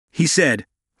He said,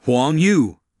 Huang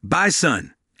Yu, Bai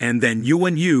Sun, and then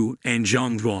Yuan Yu and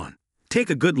Zhang Xuan.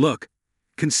 Take a good look.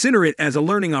 Consider it as a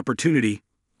learning opportunity.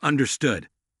 Understood.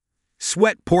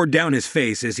 Sweat poured down his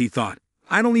face as he thought,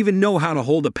 I don't even know how to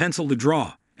hold a pencil to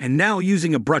draw, and now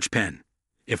using a brush pen.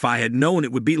 If I had known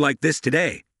it would be like this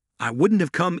today, I wouldn't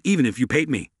have come even if you paid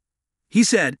me. He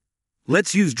said,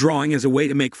 let's use drawing as a way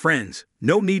to make friends.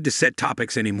 No need to set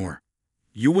topics anymore.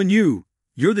 Yuan Yu,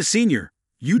 you're the senior.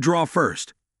 You draw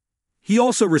first. He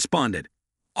also responded,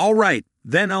 all right,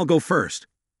 then I'll go first.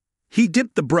 He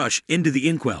dipped the brush into the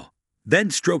inkwell,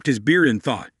 then stroked his beard and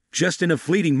thought, just in a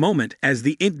fleeting moment as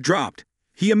the ink dropped,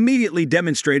 he immediately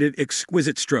demonstrated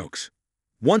exquisite strokes.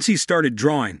 Once he started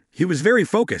drawing, he was very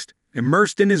focused,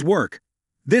 immersed in his work.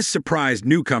 This surprised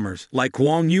newcomers like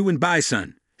Huang Yu and Bai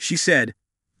Sun. She said,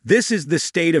 this is the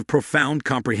state of profound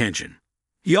comprehension.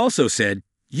 He also said,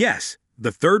 yes,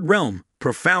 the third realm,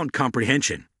 profound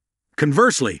comprehension.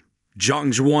 Conversely,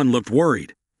 Zhang Xuan looked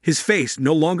worried, his face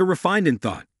no longer refined in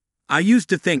thought. I used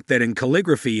to think that in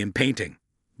calligraphy and painting,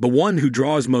 the one who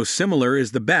draws most similar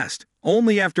is the best.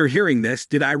 Only after hearing this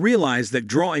did I realize that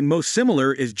drawing most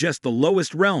similar is just the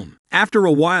lowest realm. After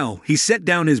a while, he set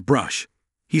down his brush.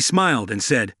 He smiled and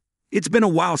said, it's been a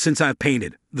while since I've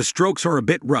painted. The strokes are a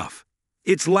bit rough.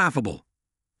 It's laughable.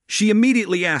 She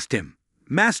immediately asked him,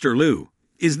 Master Lu,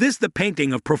 is this the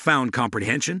painting of profound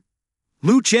comprehension?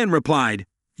 Lu Chen replied,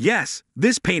 yes,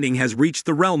 this painting has reached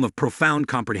the realm of profound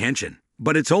comprehension,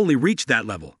 but it's only reached that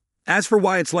level. As for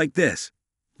why it's like this,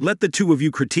 let the two of you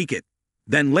critique it.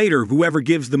 Then later, whoever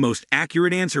gives the most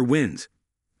accurate answer wins.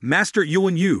 Master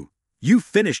Yuan Yu, you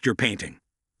finished your painting.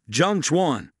 Zhang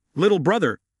Xuan, little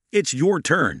brother, it's your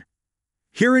turn.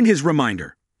 Hearing his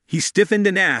reminder, he stiffened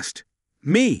and asked,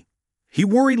 me? He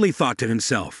worriedly thought to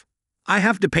himself, I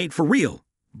have to paint for real,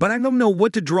 but I don't know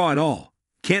what to draw at all.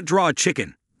 Can't draw a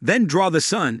chicken, then draw the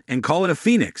sun and call it a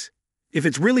phoenix. If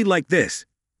it's really like this,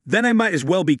 then I might as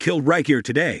well be killed right here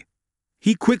today.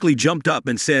 He quickly jumped up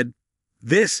and said,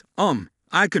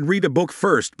 I could read a book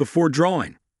first before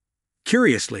drawing.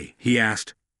 Curiously, he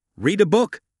asked, read a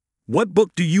book? What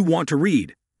book do you want to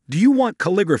read? Do you want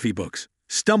calligraphy books?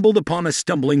 Stumbled upon a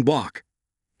stumbling block.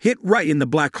 Hit right in the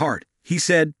black heart, he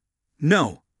said,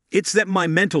 no, it's that my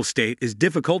mental state is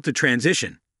difficult to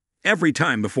transition. Every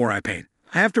time before I paint,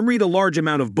 I have to read a large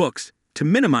amount of books to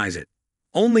minimize it.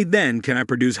 Only then can I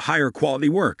produce higher quality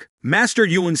work. Master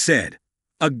Yuan said,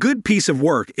 a good piece of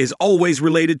work is always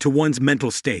related to one's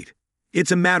mental state.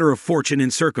 It's a matter of fortune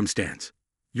and circumstance.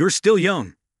 You're still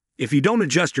young. If you don't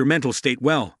adjust your mental state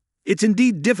well, it's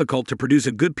indeed difficult to produce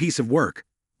a good piece of work.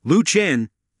 Lu Chen,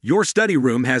 your study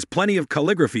room has plenty of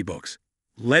calligraphy books.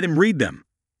 Let him read them.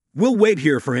 We'll wait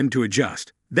here for him to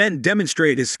adjust, then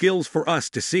demonstrate his skills for us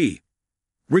to see.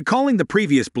 Recalling the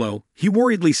previous blow, he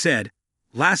worriedly said,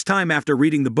 last time after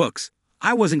reading the books,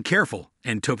 I wasn't careful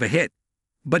and took a hit.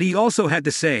 But he also had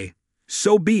to say,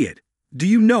 so be it. Do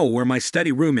you know where my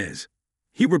study room is?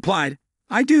 He replied,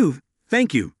 I do,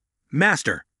 thank you,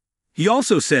 master. He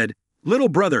also said, little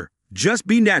brother, just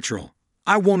be natural.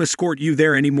 I won't escort you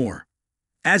there anymore.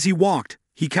 As he walked,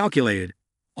 he calculated,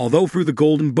 although through the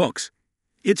golden books,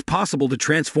 it's possible to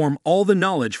transform all the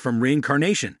knowledge from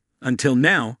reincarnation, until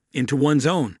now, into one's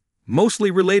own,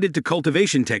 mostly related to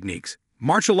cultivation techniques,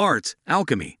 martial arts,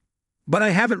 alchemy. But I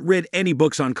haven't read any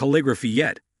books on calligraphy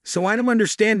yet, so I don't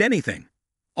understand anything.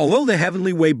 Although the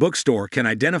Heavenly Way bookstore can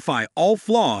identify all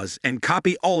flaws and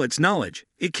copy all its knowledge,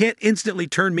 it can't instantly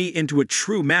turn me into a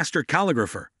true master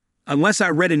calligrapher, unless I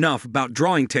read enough about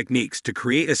drawing techniques to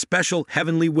create a special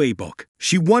Heavenly Way book.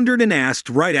 She wondered and asked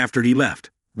right after he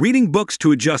left, reading books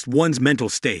to adjust one's mental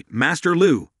state. Master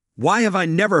Lu, why have I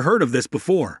never heard of this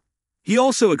before? He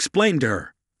also explained to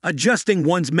her, adjusting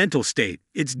one's mental state,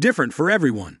 it's different for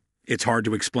everyone. It's hard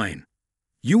to explain.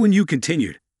 Yuan Yu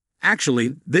continued,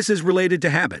 actually, this is related to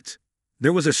habits.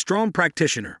 There was a strong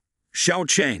practitioner, Xiao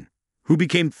Cheng, who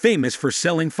became famous for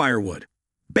selling firewood.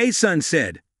 Bei Sun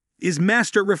said, is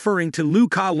master referring to Lu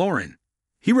Ka Lauren?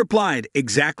 He replied,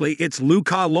 exactly, it's Lu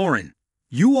Ka Lauren.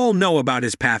 You all know about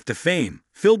his path to fame,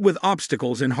 filled with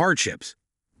obstacles and hardships.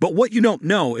 But what you don't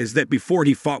know is that before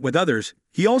he fought with others,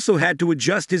 he also had to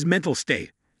adjust his mental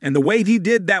state, and the way he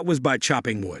did that was by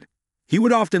chopping wood. He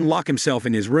would often lock himself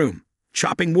in his room,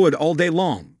 chopping wood all day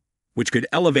long, which could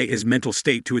elevate his mental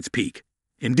state to its peak.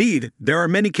 Indeed, there are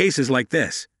many cases like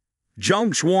this. Zhang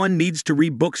Xuan needs to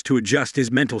read books to adjust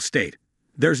his mental state.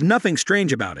 There's nothing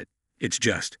strange about it. It's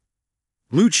just.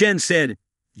 Lu Chen said,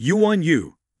 Yuan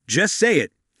Yu, just say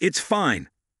it, it's fine.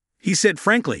 He said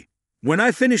frankly, when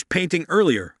I finished painting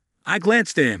earlier, I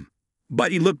glanced at him,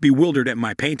 but he looked bewildered at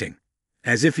my painting.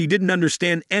 as if he didn't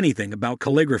understand anything about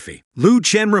calligraphy. Lu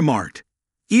Chen remarked,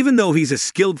 even though he's a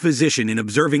skilled physician in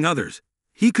observing others,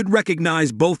 he could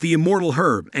recognize both the immortal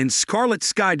herb and Scarlet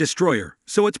Sky Destroyer,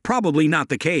 so it's probably not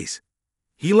the case.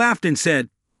 He laughed and said,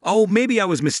 "Oh, maybe I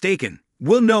was mistaken.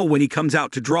 We'll know when he comes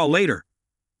out to draw later."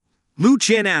 Lu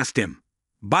Chen asked him,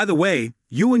 "By the way,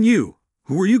 you,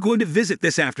 who are you going to visit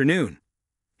this afternoon?"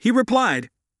 He replied,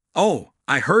 "Oh,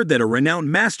 I heard that a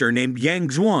renowned master named Zhang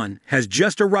Xuan has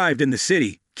just arrived in the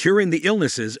city, curing the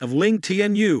illnesses of Ling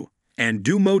Tianyu and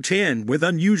Du Mo Tian with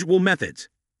unusual methods.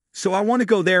 So I want to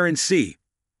go there and see."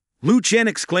 Lu Chen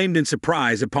exclaimed in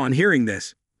surprise upon hearing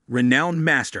this. Renowned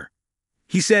master.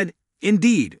 He said,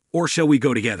 "Indeed, or shall we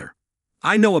go together?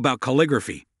 I know about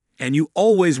calligraphy, and you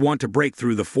always want to break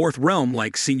through the fourth realm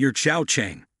like Senior Chao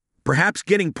Cheng. Perhaps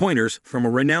getting pointers from a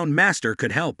renowned master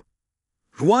could help."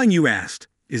 Huang Yu asked,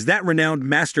 "Is that renowned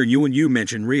master you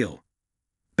mentioned real?"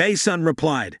 Bei Sun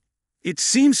replied, "It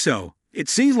seems so. It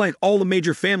seems like all the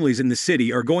major families in the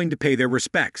city are going to pay their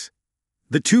respects."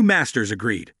 The two masters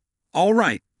agreed. "All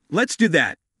right, let's do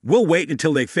that. We'll wait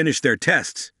until they finish their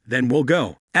tests, then we'll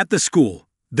go." At the school,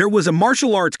 there was a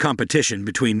martial arts competition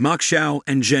between Mak Xiao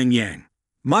and Zheng Yang.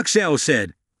 Mak Xiao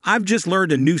said, "I've just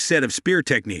learned a new set of spear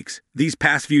techniques these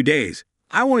past few days.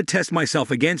 I want to test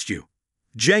myself against you."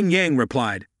 Zheng Yang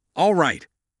replied, "All right."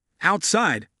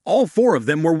 Outside, all four of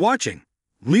them were watching.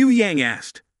 Liu Yang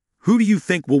asked, "Who do you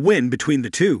think will win between the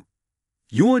two?"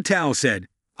 Yuan Tao said,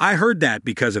 "I heard that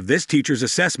because of this teacher's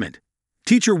assessment."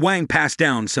 Teacher Wang passed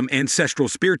down some ancestral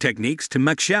spear techniques to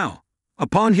Mak Xiao.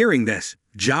 Upon hearing this,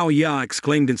 Zhao Ya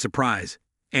exclaimed in surprise,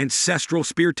 "Ancestral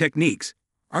spear techniques?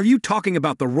 Are you talking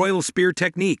about the royal spear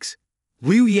techniques?"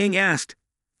 Liu Yang asked,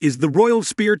 "Is the royal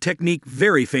spear technique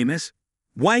very famous?"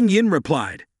 Wang Yin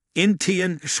replied, "In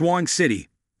Tian Shuang City,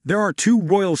 there are two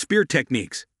royal spear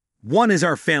techniques. One is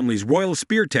our family's royal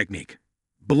spear technique,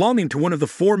 belonging to one of the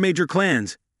four major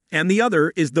clans, and the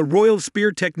other is the royal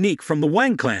spear technique from the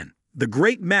Wang clan, the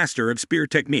great master of spear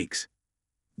techniques.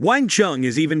 Wang Chung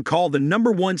is even called the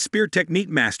 #1 spear technique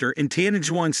master in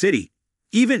Tianjuan City.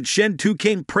 Even Shen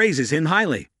Tuking praises him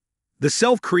highly. The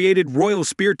self-created royal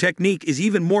spear technique is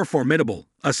even more formidable,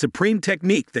 a supreme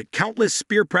technique that countless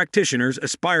spear practitioners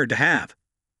aspire to have."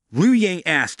 Liu Yang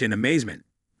asked in amazement,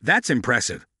 "That's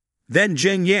impressive. Then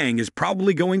Zheng Yang is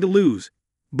probably going to lose."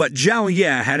 But Zhao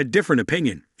Ya had a different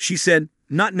opinion. She said,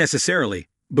 "Not necessarily.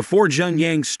 Before, Zheng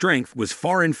Yang's strength was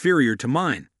far inferior to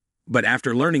mine. But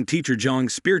after learning teacher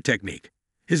Zhang's spear technique,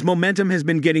 his momentum has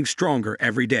been getting stronger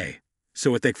every day.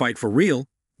 So if they fight for real,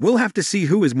 we'll have to see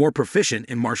who is more proficient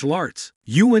in martial arts."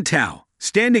 Yuan Tao,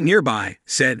 standing nearby,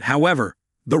 said, "However,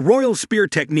 the royal spear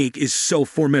technique is so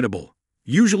formidable,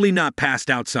 usually not passed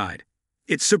outside.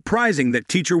 It's surprising that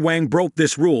teacher Wang broke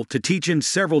this rule to teach him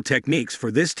several techniques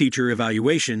for this teacher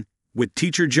evaluation, with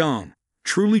teacher Zhang,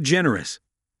 truly generous."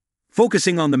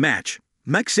 Focusing on the match,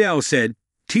 Mak Xiao said,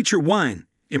 "Teacher Wang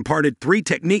imparted 3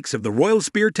 techniques of the royal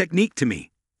spear technique to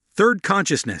me. 3rd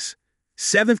consciousness,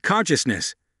 7th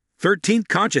consciousness, 13th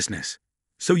consciousness.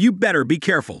 So you better be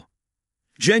careful."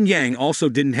 Zheng Yang also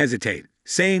didn't hesitate,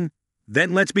 saying,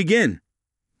 "Then let's begin."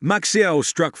 Mak Xiao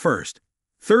struck first.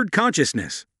 3rd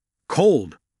consciousness.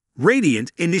 Cold,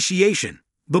 radiant initiation.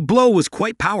 The blow was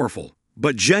quite powerful,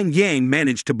 but Zheng Yang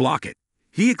managed to block it.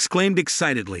 He exclaimed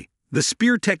excitedly, "The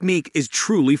spear technique is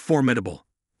truly formidable."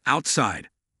 Outside,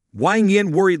 Wang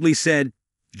Yin worriedly said,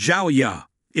 "Zhao Ya,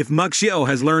 if Mak Xiao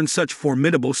has learned such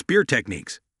formidable spear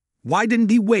techniques, why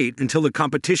didn't he wait until the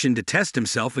competition to test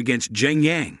himself against Zheng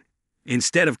Yang,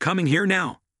 instead of coming here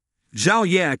now?" Zhao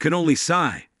Ya could only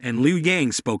sigh, and Liu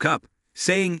Yang spoke up,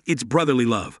 saying, "It's brotherly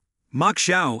love. Mak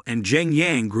Xiao and Zheng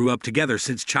Yang grew up together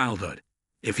since childhood.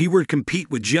 If he were to compete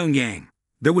with Zheng Yang,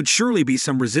 there would surely be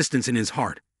some resistance in his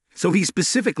heart. So he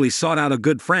specifically sought out a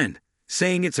good friend,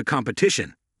 saying it's a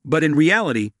competition. But in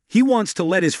reality, he wants to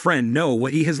let his friend know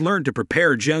what he has learned to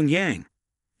prepare Zheng Yang."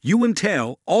 Yuan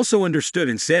Tao also understood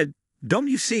and said, "Don't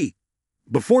you see?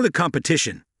 Before the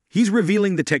competition, he's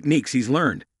revealing the techniques he's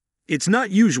learned. It's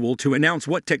not usual to announce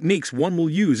what techniques one will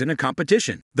use in a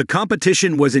competition." The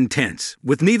competition was intense,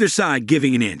 with neither side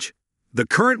giving an inch. The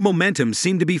current momentum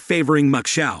seemed to be favoring Mak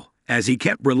Xiao, as he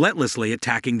kept relentlessly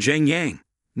attacking Zheng Yang,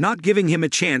 not giving him a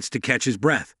chance to catch his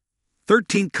breath.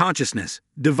 13th consciousness,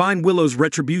 Divine Willow's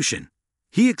retribution.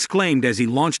 He exclaimed as he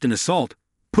launched an assault,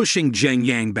 pushing Zheng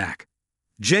Yang back.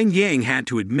 Zheng Yang had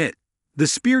to admit, the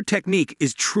spear technique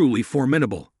is truly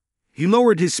formidable. He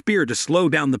lowered his spear to slow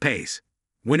down the pace.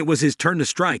 When it was his turn to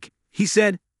strike, he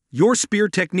said, "Your spear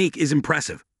technique is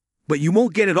impressive, but you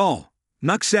won't get it all,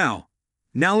 Mak Xiao.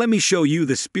 Now let me show you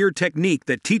the spear technique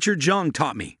that teacher Zhang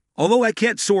taught me. Although I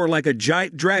can't soar like a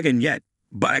giant dragon yet,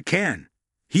 but I can."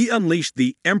 He unleashed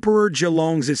the Emperor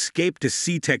Zhelong's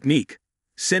escape-to-sea technique,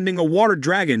 sending a water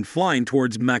dragon flying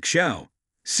towards Ma Xiao.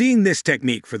 Seeing this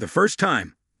technique for the first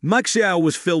time, Ma Xiao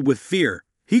was filled with fear.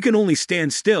 He could only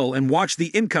stand still and watch the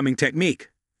incoming technique.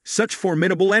 Such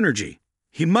formidable energy,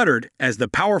 he muttered as the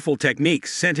powerful technique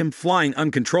sent him flying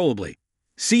uncontrollably.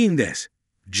 Seeing this,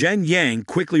 Zheng Yang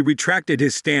quickly retracted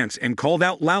his stance and called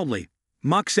out loudly,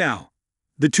 "Ma Xiao."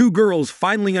 The two girls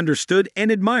finally understood and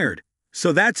admired.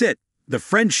 So that's it. The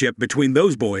friendship between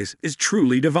those boys is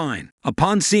truly divine.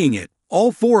 Upon seeing it,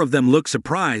 all four of them looked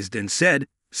surprised and said,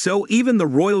 "So even the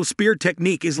royal spear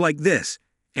technique is like this,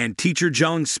 and Teacher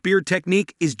Zhang's spear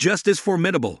technique is just as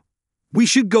formidable. We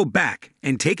should go back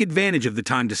and take advantage of the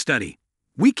time to study.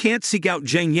 We can't seek out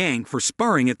Zheng Yang for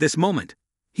sparring at this moment."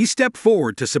 He stepped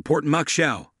forward to support Ma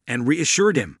Xiao and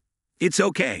reassured him, "It's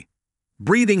okay."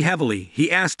 Breathing heavily,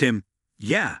 he asked him,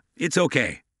 "Yeah, it's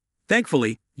okay.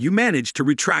 Thankfully, you managed to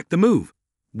retract the move.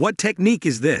 What technique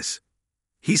is this?"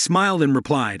 He smiled and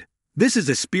replied, "This is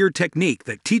a spear technique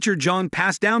that Teacher Zhang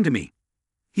passed down to me."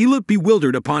 He looked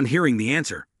bewildered upon hearing the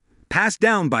answer. Passed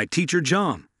down by Teacher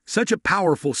Zhang, such a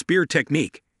powerful spear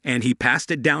technique, and he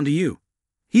passed it down to you.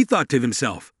 He thought to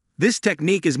himself, this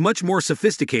technique is much more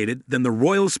sophisticated than the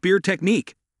royal spear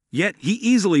technique. Yet he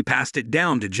easily passed it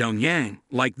down to Zheng Yang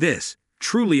like this,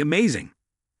 truly amazing.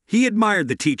 He admired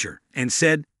the teacher and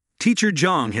said, "Teacher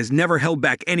Zhang has never held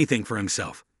back anything for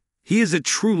himself. He is a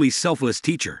truly selfless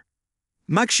teacher."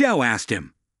 Ma Xiao asked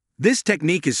him, "This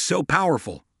technique is so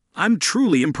powerful. I'm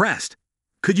truly impressed.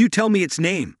 Could you tell me its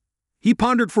name?" He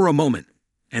pondered for a moment,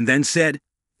 and then said,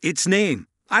 "Its name?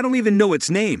 I don't even know its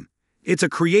name. It's a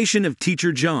creation of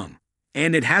Teacher Zhang,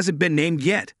 and it hasn't been named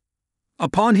yet."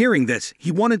 Upon hearing this, he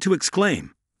wanted to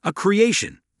exclaim, "A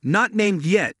creation, not named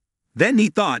yet." Then he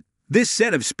thought, this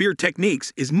set of spear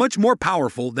techniques is much more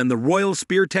powerful than the royal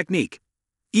spear technique.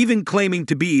 Even claiming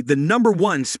to be the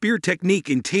 #1 spear technique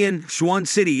in Xuan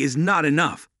City is not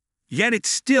enough. Yet it's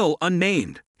still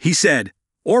unnamed. He said,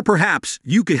 "Or perhaps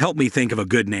you could help me think of a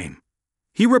good name."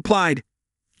 He replied,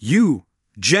 "You,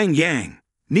 Zheng Yang,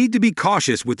 need to be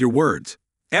cautious with your words.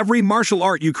 Every martial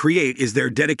art you create is their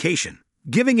dedication,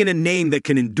 giving it a name that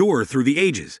can endure through the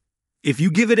ages. If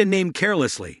you give it a name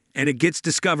carelessly and it gets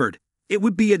discovered, it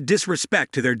would be a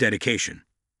disrespect to their dedication."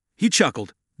 He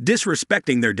chuckled,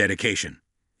 "Disrespecting their dedication.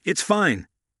 It's fine.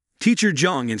 Teacher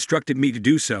Zhang instructed me to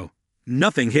do so.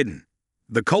 Nothing hidden.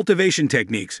 The cultivation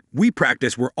techniques we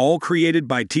practice were all created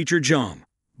by Teacher Zhang,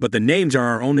 but the names are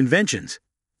our own inventions."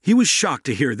 He was shocked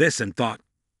to hear this and thought,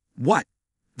 "What?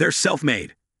 They're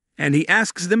self-made, and he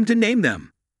asks them to name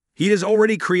them. He has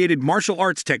already created martial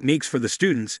arts techniques for the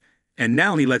students, and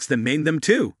now he lets them name them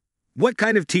too. What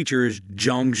kind of teacher is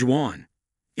Zhang Xuan?"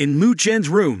 In Lu Chen's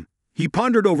room, he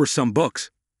pondered over some books,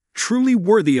 truly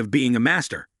worthy of being a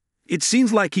master. It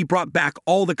seems like he brought back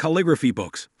all the calligraphy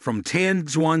books from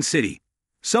Xuan City.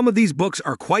 Some of these books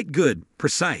are quite good,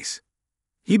 precise.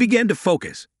 He began to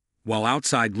focus, while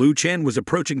outside Lu Chen was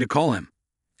approaching to call him.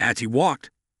 As he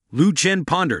walked, Lu Chen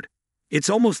pondered, "It's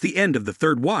almost the end of the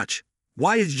third watch.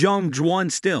 Why is Zhang Xuan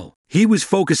still?" He was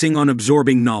focusing on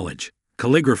absorbing knowledge,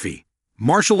 calligraphy,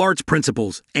 martial arts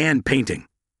principles, and painting.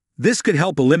 This could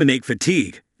help eliminate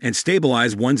fatigue and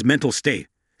stabilize one's mental state.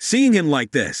 Seeing him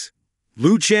like this,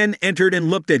 Lu Chen entered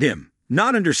and looked at him,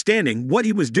 not understanding what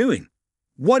he was doing.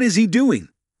 What is he doing?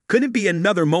 Could it be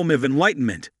another moment of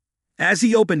enlightenment? As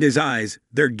he opened his eyes,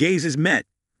 their gazes met,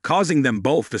 causing them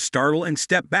both to startle and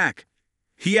step back.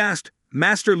 He asked,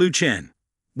 "Master Lu Chen,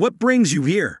 what brings you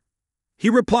here?" He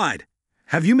replied,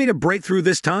 "Have you made a breakthrough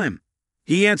this time?"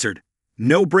 He answered,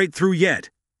 "No breakthrough yet."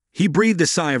 He breathed a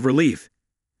sigh of relief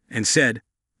and said,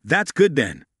 "That's good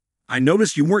then. I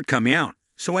noticed you weren't coming out,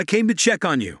 so I came to check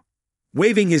on you."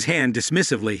 Waving his hand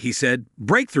dismissively, he said,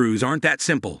 "Breakthroughs aren't that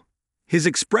simple." His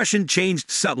expression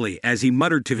changed subtly as he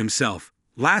muttered to himself,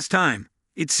 "Last time,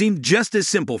 it seemed just as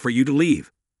simple for you to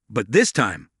leave. But this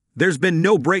time, there's been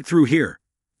no breakthrough here.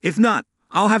 If not,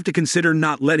 I'll have to consider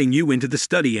not letting you into the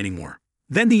study anymore."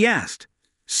 Then he asked,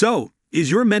 "So,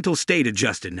 is your mental state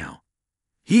adjusted now?"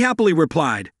 He happily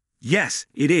replied, "Yes,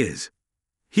 it is."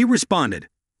 He responded,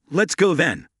 "Let's go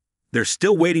then. They're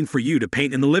still waiting for you to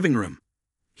paint in the living room."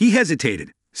 He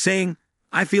hesitated, saying,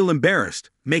 "I feel embarrassed,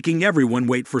 making everyone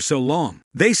wait for so long."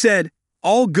 They said,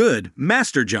 "All good,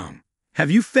 Master Zhang. Have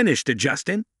you finished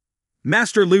adjusting?"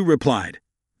 Master Lu replied,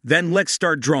 "Then let's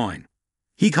start drawing."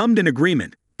 He hummed in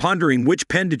agreement, pondering which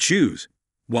pen to choose,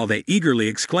 while they eagerly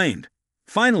exclaimed,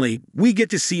 "Finally, we get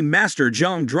to see Master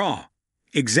Zhang draw.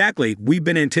 Exactly, we've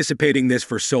been anticipating this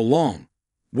for so long."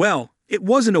 Well, it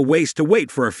wasn't a waste to wait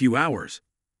for a few hours.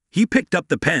 He picked up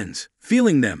the pens,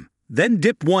 feeling them, then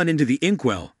dipped one into the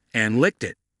inkwell and licked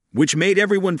it. which made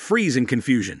everyone freeze in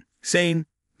confusion, saying,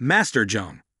 "Master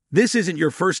Zhang, this isn't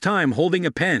your first time holding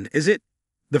a pen, is it?"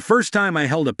 "The first time I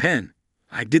held a pen,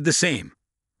 I did the same.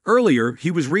 Earlier,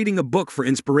 he was reading a book for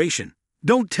inspiration.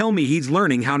 Don't tell me he's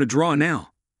learning how to draw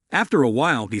now." After a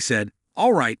while, he said,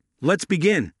 "All right, let's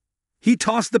begin." He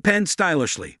tossed the pen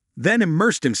stylishly, then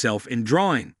immersed himself in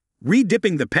drawing,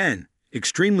 re-dipping the pen,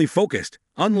 extremely focused,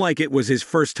 unlike it was his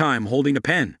first time holding a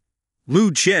pen.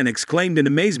 Lu Chen exclaimed in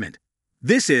amazement,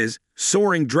 "This is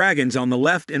soaring dragons on the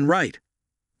left and right."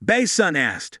 Bai Sun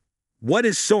asked, "What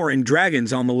is soaring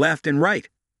dragons on the left and right?"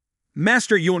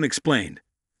 Master Yuan explained,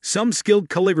 "Some skilled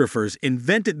calligraphers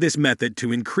invented this method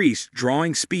to increase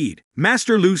drawing speed."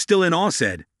 Master Lu, still in awe,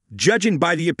 said, "Judging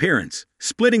by the appearance,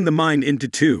 splitting the mind into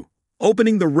two,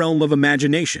 opening the realm of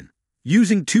imagination,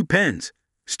 using two pens,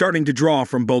 starting to draw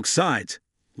from both sides,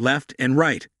 left and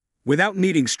right, without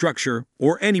needing structure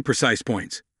or any precise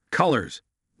points, colors.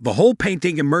 The whole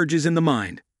painting emerges in the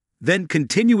mind, then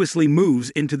continuously moves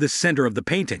into the center of the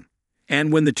painting,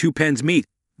 and when the two pens meet,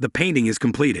 the painting is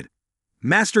completed."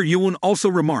 Master Yuan also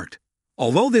remarked,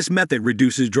 "Although this method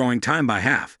reduces drawing time by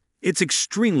half, it's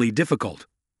extremely difficult."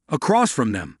 Across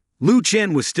from them, Lu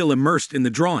Chen was still immersed in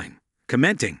the drawing,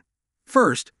 commenting,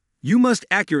 "First, you must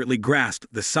accurately grasp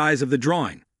the size of the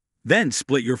drawing, then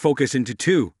split your focus into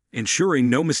two, ensuring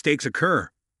no mistakes occur.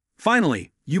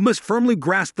 Finally, you must firmly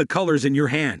grasp the colors in your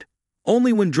hand.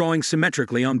 Only when drawing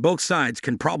symmetrically on both sides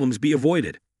can problems be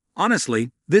avoided. Honestly,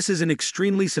 this is an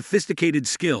extremely sophisticated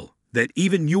skill that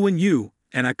even you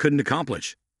and I couldn't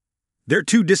accomplish." Their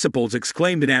two disciples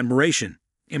exclaimed in admiration,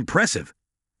 "Impressive."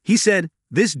 He said,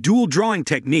 "This dual drawing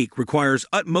technique requires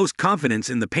utmost confidence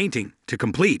in the painting to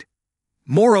complete.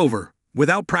 Moreover,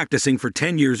 without practicing for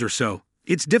 10 years or so,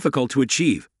 it's difficult to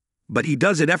achieve, but he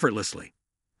does it effortlessly."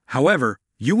 However,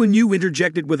 Yu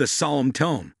interjected with a solemn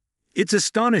tone, "It's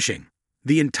astonishing.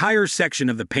 The entire section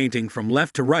of the painting from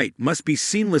left to right must be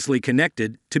seamlessly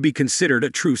connected to be considered a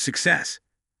true success.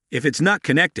 If it's not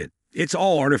connected, it's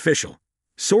all artificial.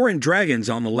 Soaring dragons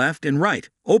on the left and right,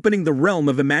 opening the realm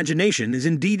of imagination, is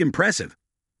indeed impressive.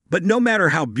 But no matter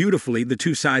how beautifully the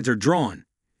two sides are drawn,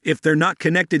 if they're not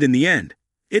connected in the end,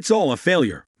 it's all a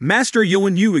failure." Master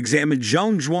Yu examined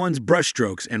Zhang Xuan's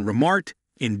brushstrokes and remarked,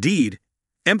 "Indeed,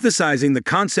 emphasizing the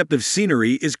concept of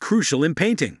scenery is crucial in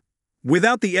painting.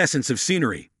 Without the essence of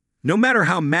scenery, no matter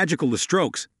how magical the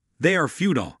strokes, they are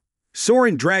futile.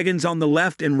 Soaring dragons on the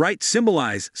left and right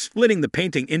symbolize splitting the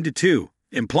painting into two,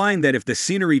 implying that if the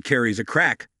scenery carries a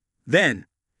crack, then..."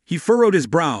 He furrowed his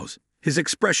brows, his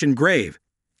expression grave,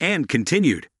 and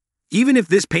continued, "Even if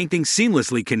this painting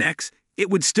seamlessly connects, it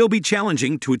would still be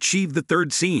challenging to achieve the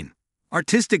third scene.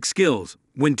 Artistic skills,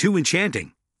 when too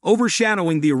enchanting,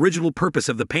 overshadowing the original purpose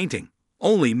of the painting,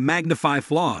 only magnify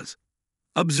flaws."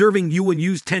 Observing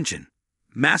Yu's tension,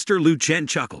 Master Lu Chen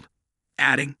chuckled,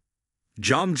 adding,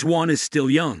 "Zhang Xuan is still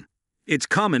young. It's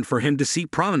common for him to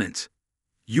seek prominence."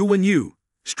 Yu,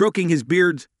 stroking his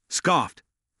beard, scoffed,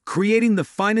 "Creating the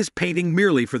finest painting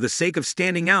merely for the sake of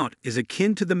standing out is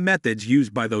akin to the methods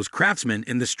used by those craftsmen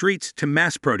in the streets to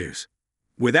mass produce.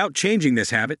 Without changing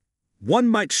this habit, one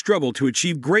might struggle to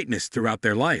achieve greatness throughout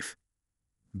their life."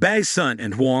 Bai Sun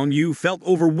and Huang Yu felt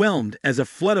overwhelmed as a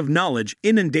flood of knowledge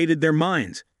inundated their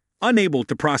minds, unable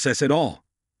to process it all.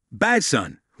 Bai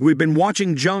Sun, who had been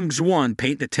watching Zhang Xuan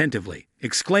paint attentively,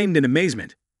 exclaimed in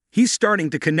amazement, "He's starting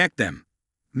to connect them."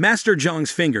 Master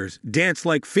Zhang's fingers danced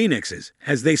like phoenixes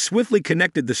as they swiftly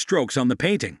connected the strokes on the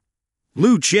painting.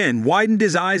 Lu Chen widened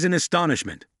his eyes in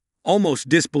astonishment, almost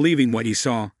disbelieving what he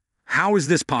saw. How is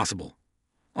this possible?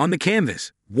 On the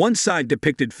canvas, one side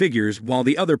depicted figures while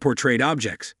the other portrayed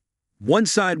objects. One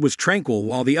side was tranquil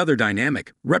while the other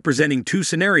dynamic, representing two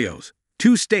scenarios,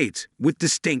 two states with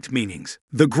distinct meanings.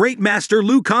 The great master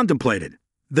Lu contemplated.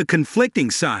 The conflicting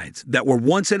sides that were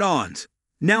once at odds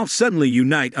now suddenly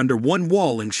unite under one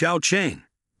wall in Shaocheng,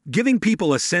 giving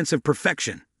people a sense of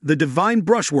perfection. The divine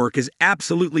brushwork is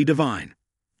absolutely divine.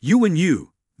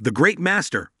 Yu, the great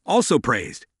master, also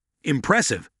praised.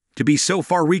 Impressive, to be so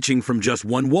far-reaching from just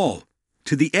one wall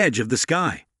to the edge of the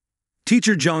sky.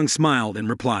 Teacher Zhang smiled and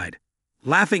replied,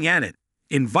 laughing at it,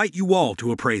 "Invite you all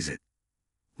to appraise it."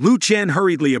 Lu Chen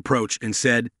hurriedly approached and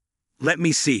said, "Let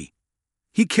me see."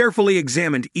 He carefully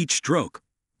examined each stroke,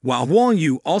 while Huang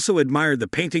Yu also admired the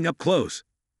painting up close.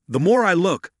 "The more I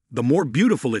look, the more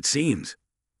beautiful it seems."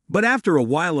 But after a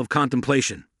while of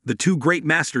contemplation, the two great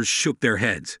masters shook their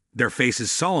heads, their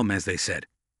faces solemn as they said,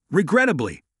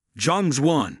 "Regrettably." Zhang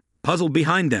Xuan, puzzled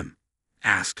behind them,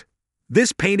 asked,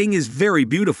 "This painting is very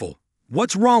beautiful.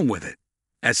 What's wrong with it?"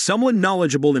 As someone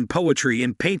knowledgeable in poetry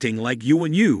and painting like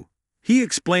Yu, he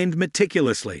explained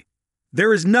meticulously,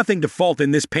 There is nothing to fault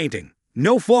in this painting,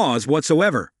 no flaws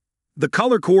whatsoever. The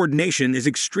color coordination is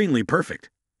extremely perfect.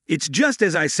 It's just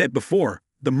as I said before,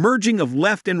 the merging of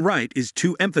left and right is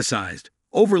too emphasized.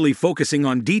 Overly focusing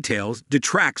on details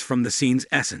detracts from the scene's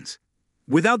essence.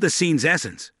 Without the scene's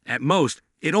essence, at most,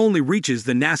 it only reaches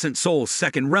the nascent soul's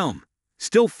second realm,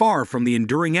 still far from the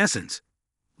enduring essence.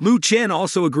 Lu Chen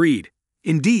also agreed.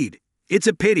 Indeed, it's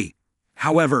a pity.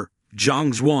 However,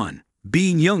 Zhang Xuan,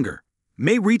 being younger,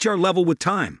 may reach our level with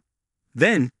time.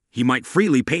 Then, he might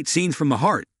freely paint scenes from the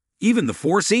heart, even the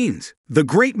 4 scenes. The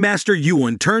great master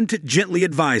Yuan turned to gently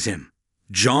advise him.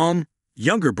 Zhang,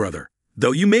 younger brother,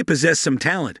 though you may possess some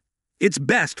talent, it's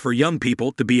best for young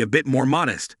people to be a bit more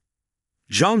modest.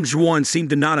 Zhang Xuan seemed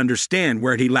to not understand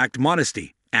where he lacked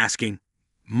modesty, asking,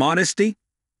 Modesty?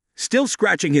 Still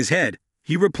scratching his head,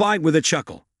 he replied with a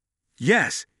chuckle.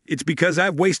 Yes, it's because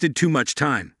I've wasted too much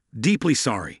time. Deeply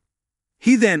sorry.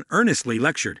 He then earnestly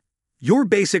lectured. Your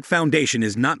basic foundation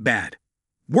is not bad.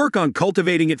 Work on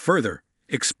cultivating it further,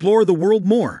 explore the world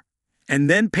more, and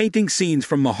then painting scenes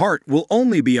from the heart will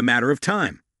only be a matter of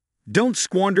time. Don't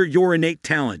squander your innate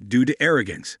talent due to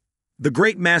arrogance. The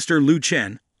great master Lu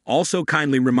Chen also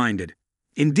kindly reminded.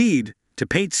 Indeed, to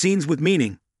paint scenes with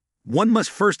meaning, one must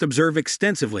first observe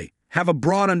extensively, have a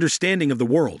broad understanding of the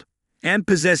world, and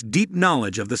possess deep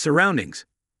knowledge of the surroundings.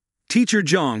 Teacher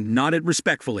Zhang nodded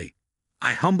respectfully.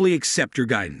 I humbly accept your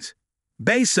guidance.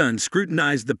 Bei Sun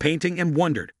scrutinized the painting and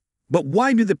wondered, but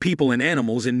why do the people and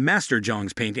animals in Master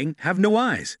Zhang's painting have no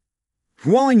eyes?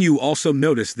 Huang Yu also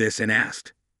noticed this and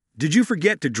asked, Did you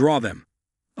forget to draw them?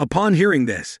 Upon hearing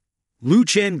this, Lu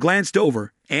Chen glanced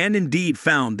over and indeed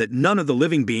found that none of the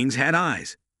living beings had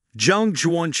eyes. Zhang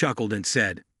Xuan chuckled and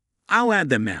said, I'll add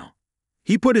them now.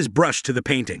 He put his brush to the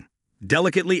painting,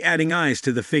 delicately adding eyes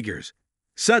to the figures.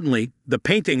 Suddenly, the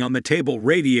painting on the table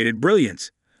radiated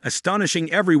brilliance,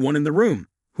 astonishing everyone in the room,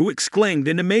 who exclaimed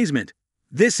in amazement,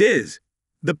 This is!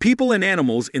 The people and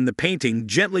animals in the painting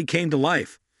gently came to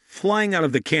life, flying out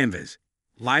of the canvas,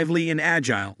 lively and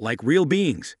agile like real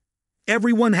beings.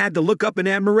 Everyone had to look up in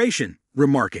admiration,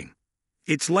 remarking,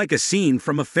 It's like a scene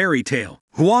from a fairy tale.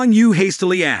 Huang Yu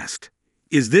hastily asked,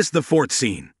 Is this the 4th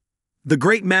scene? The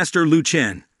great master Lu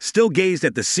Chen still gazed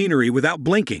at the scenery without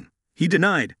blinking. He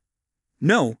denied,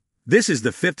 No, this is the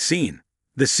 5th scene,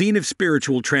 the scene of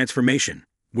spiritual transformation,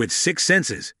 with 6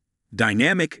 senses,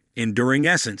 dynamic, enduring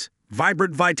essence,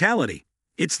 vibrant vitality.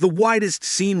 It's the widest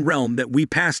scene realm that we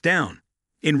pass down.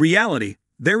 In reality,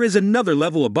 there is another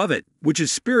level above it, which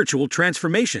is spiritual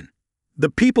transformation. The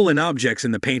people and objects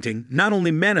in the painting not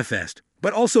only manifest,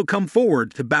 but also come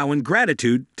forward to bow in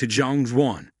gratitude to Zhang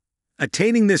Xuan.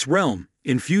 Attaining this realm,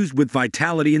 infused with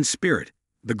vitality and spirit,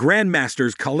 the Grand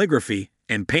Master's calligraphy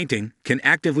and painting can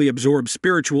actively absorb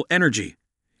spiritual energy,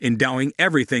 endowing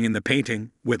everything in the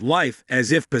painting with life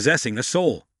as if possessing a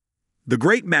soul. The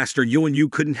great master Yuan Yu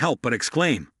couldn't help but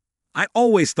exclaim, I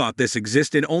always thought this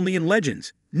existed only in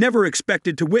legends, never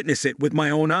expected to witness it with my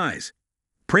own eyes.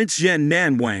 Prince Zhen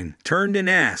Nanwang turned and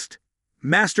asked,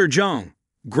 Master Zhang,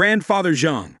 Grandfather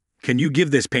Zhang, can you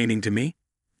give this painting to me?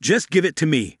 Just give it to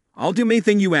me, I'll do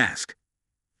anything you ask.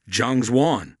 Zhang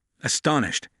Xuan,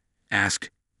 astonished, asked,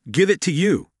 Give it to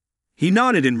you? He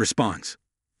nodded in response.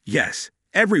 Yes,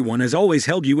 everyone has always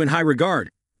held you in high regard.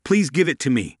 Please give it to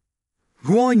me.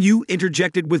 Huang Yu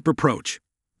interjected with reproach.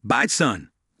 Bai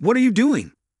Sun, what are you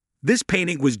doing? This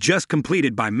painting was just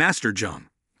completed by Master Zhang,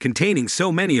 containing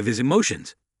so many of his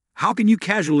emotions. How can you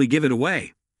casually give it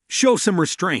away? Show some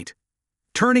restraint.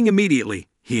 Turning immediately,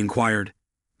 he inquired,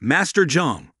 Master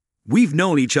Zhang, we've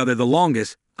known each other the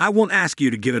longest. I won't ask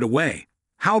you to give it away.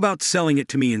 How about selling it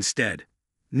to me instead?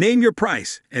 Name your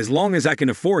price. As long as I can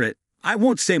afford it, I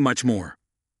won't say much more.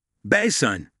 Bei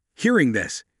Sun, hearing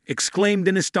this, exclaimed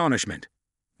in astonishment.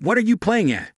 What are you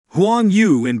playing at? Huang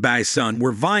Yu and Bai Sun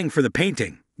were vying for the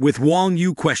painting, with Huang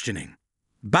Yu questioning.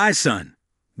 Bai Sun,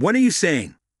 what are you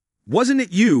saying? Wasn't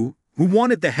it you who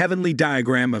wanted the heavenly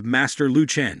diagram of Master Lu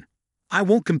Chen? I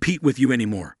won't compete with you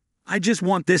anymore. I just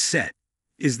want this set.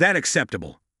 Is that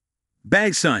acceptable?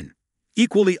 Bai Sun,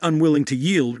 equally unwilling to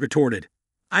yield, retorted.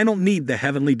 I don't need the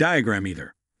heavenly diagram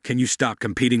either. Can you stop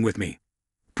competing with me?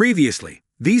 Previously,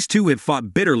 these two had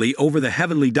fought bitterly over the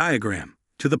heavenly diagram,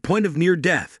 to the point of near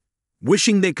death,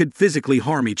 wishing they could physically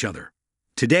harm each other.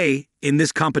 Today, in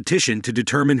this competition to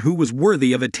determine who was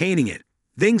worthy of attaining it,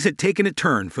 things had taken a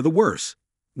turn for the worse.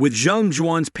 With Zhang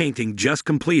Xuan's painting just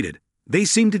completed, they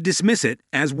seemed to dismiss it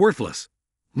as worthless.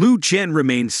 Lu Chen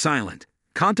remained silent,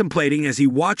 contemplating as he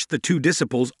watched the two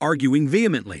disciples arguing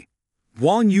vehemently.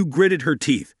 Huang Yu gritted her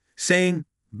teeth, saying,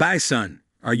 Bai Sun,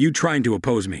 are you trying to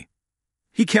oppose me?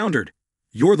 He countered,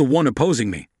 You're the one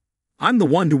opposing me. I'm the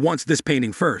one who wants this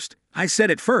painting first. I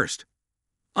said it first.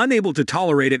 Unable to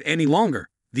tolerate it any longer,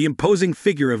 the imposing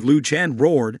figure of Lu Chen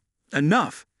roared,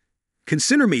 "Enough!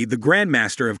 Consider me the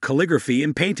grandmaster of calligraphy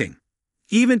and painting.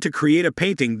 Even to create a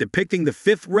painting depicting the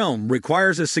fifth realm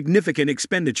requires a significant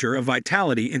expenditure of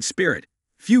vitality and spirit.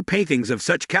 Few paintings of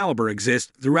such caliber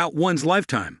exist throughout one's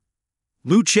lifetime."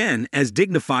 Lu Chen, as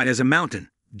dignified as a mountain,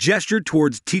 gestured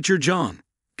towards teacher Zhang,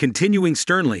 continuing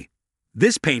sternly,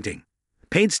 "This painting,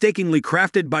 painstakingly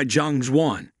crafted by Zhang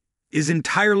Xuan, is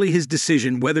entirely his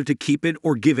decision whether to keep it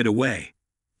or give it away.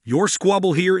 Your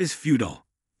squabble here is futile.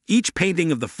 Each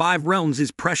painting of the five realms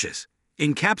is precious,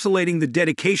 encapsulating the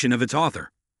dedication of its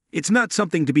author. It's not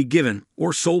something to be given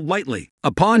or sold lightly."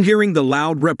 Upon hearing the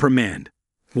loud reprimand,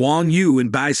 Huang Yu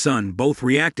and Bai Sun both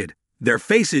reacted, their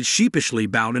faces sheepishly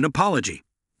bowed in apology.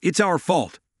 "It's our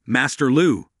fault, Master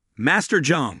Lu, Master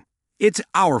Zhang. It's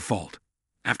our fault."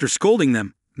 After scolding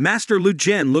them, Master Lu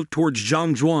Chen looked towards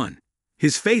Zhang Xuan,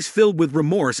 his face filled with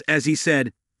remorse as he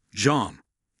said, "Zhang,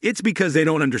 it's because they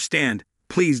don't understand.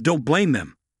 Please don't blame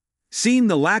them." Seeing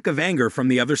the lack of anger from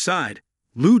the other side,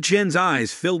 Lu Chen's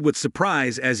eyes filled with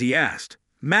surprise as he asked,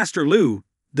 "Master Lu,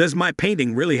 does my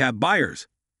painting really have buyers?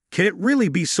 Can it really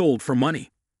be sold for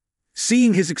money?"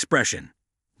 Seeing his expression,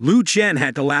 Lu Chen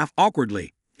had to laugh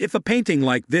awkwardly. "If a painting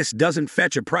like this doesn't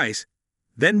fetch a price,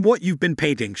 then what you've been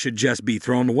painting should just be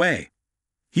thrown away."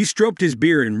 He stroked his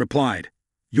beard and replied,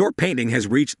 "Your painting has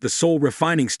reached the soul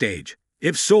refining stage.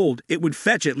 If sold, it would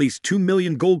fetch at least 2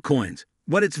 million gold coins,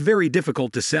 but it's very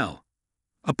difficult to sell."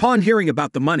 Upon hearing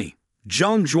about the money,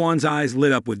 Zhang Xuan's eyes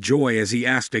lit up with joy as he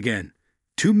asked again,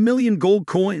 2 million gold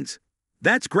coins?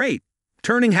 That's great.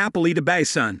 Turning happily to Bai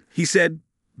Sun, he said,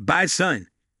 "Bai Sun,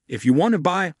 if you want to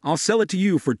buy, I'll sell it to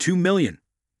you for 2 million.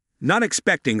 Not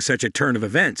expecting such a turn of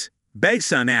events, Bai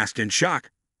Sun asked in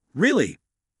shock, "Really?"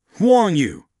 Huang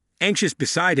Yu, anxious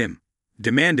beside him,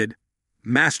 demanded,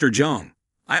 "Master Zhang,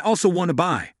 I also want to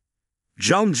buy."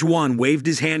 Zhang Xuan waved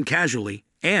his hand casually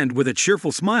and, with a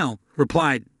cheerful smile,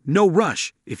 replied, "No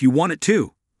rush. If you want it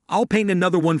too, I'll paint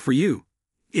another one for you.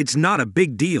 It's not a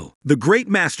big deal." The great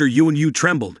master Yuan Yu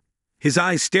trembled, his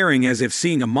eyes staring as if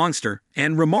seeing a monster,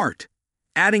 and remarked,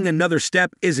 "Adding another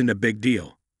step isn't a big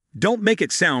deal. Don't make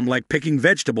it sound like picking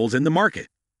vegetables in the market."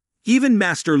 Even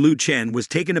Master Lu Chen was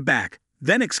taken aback,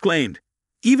 then exclaimed,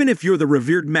 "Even if you're the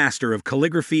revered master of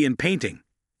calligraphy and painting,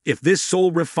 if this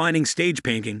soul-refining stage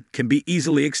painting can be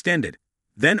easily extended,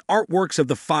 then artworks of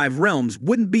the five realms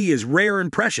wouldn't be as rare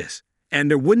and precious, and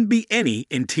there wouldn't be any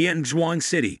in Tianzhuang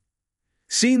City."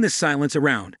 Seeing the silence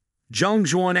around, Zhang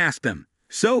Xuan asked them,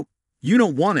 "So, you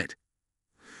don't want it?"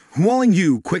 Huang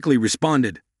Yu quickly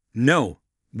responded, "No,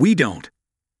 we don't."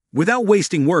 Without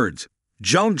wasting words,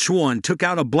 Zhang Xuan took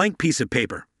out a blank piece of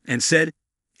paper and said,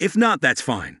 "If not, that's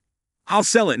fine. I'll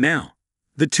sell it now."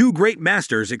 The two great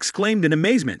masters exclaimed in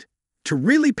amazement, "To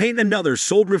really paint another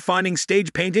soul-refining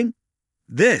stage painting?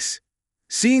 This?"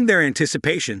 Seeing their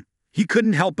anticipation, he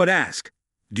couldn't help but ask,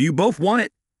 "Do you both want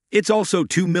it? It's also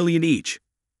 2 million each."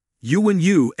 Yuan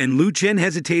Yu and Lu Chen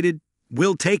hesitated.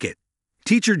 "We'll take it."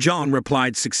 Teacher Zhang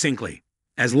replied succinctly,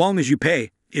 "As long as you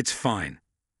pay, it's fine."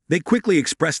 They quickly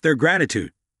expressed their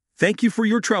gratitude. "Thank you for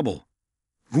your trouble."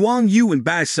 Huang Yu and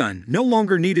Bai Sun no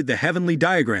longer needed the heavenly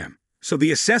diagram, so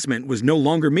the assessment was no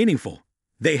longer meaningful.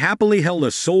 They happily held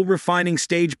a soul-refining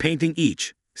stage painting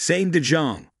each, saying to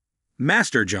Zhang,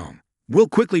 "Master Zhang, we'll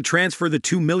quickly transfer the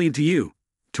 2 million to you.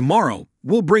 Tomorrow,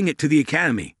 we'll bring it to the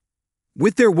academy."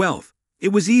 With their wealth, it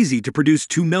was easy to produce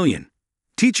 2 million.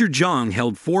 Teacher Zhang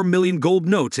held 4 million gold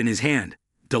notes in his hand,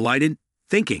 delighted,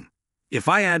 thinking, "If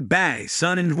I add Bai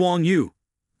Sun and Huang Yu,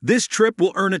 this trip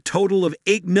will earn a total of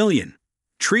 8 million.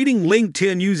 Treating Ling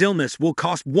Tianyu's illness will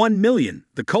cost 1 million.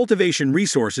 The cultivation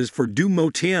resources for Du Mo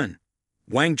Tian,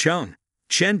 Wang Cheng,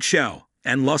 Chen Chao,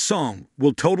 and La Song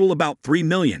will total about 3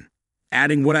 million.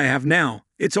 Adding what I have now,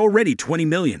 it's already 20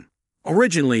 million.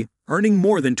 Originally, earning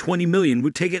more than 20 million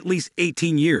would take at least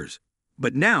 18 years.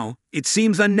 But now, it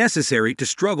seems unnecessary to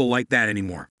struggle like that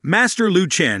anymore." Master Lu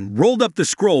Chen rolled up the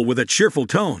scroll with a cheerful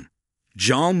tone.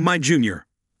 "Zhang, my junior,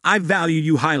 I value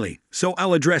you highly, so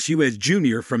I'll address you as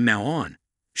junior from now on.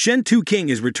 Shen Tu King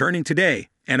is returning today,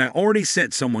 and I already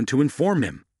sent someone to inform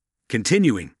him."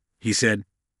 Continuing, he said,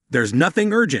 "There's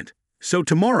nothing urgent, so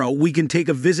tomorrow we can take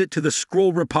a visit to the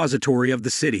scroll repository of the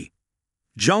city."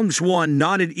 Zhang Xuan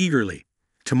nodded eagerly.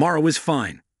 "Tomorrow is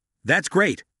fine." "That's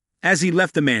great." As he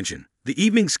left the mansion, the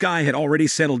evening sky had already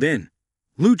settled in.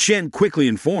 Lu Chen quickly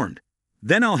informed,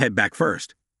 "Then I'll head back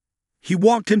first." He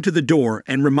walked him to the door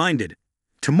and reminded,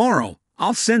 "Tomorrow,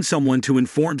 I'll send someone to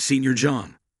inform Senior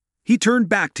Zhang." He turned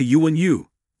back to Yuan Yu.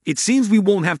 "It seems we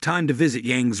won't have time to visit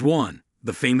Yang Xuan,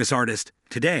 the famous artist,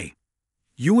 today.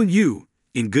 You,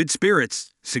 in good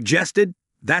spirits, suggested,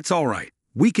 "That's all right.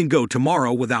 We can go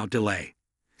tomorrow without delay."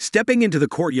 Stepping into the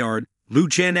courtyard, Lu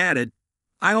Chen added,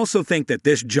 "I also think that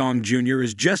this Zhang Jr.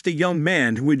 is just a young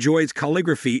man who enjoys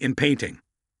calligraphy and painting.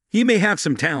 He may have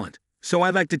some talent, so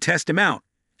I'd like to test him out,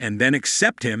 and then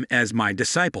accept him as my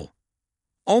disciple."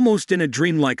 Almost in a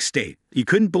dreamlike state, he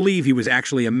couldn't believe he was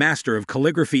actually a master of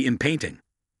calligraphy and painting.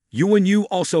 You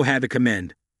also had to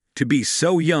commend, to be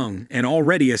so young and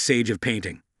already a sage of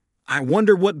painting. I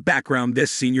wonder what background this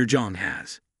senior Zhang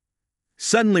has.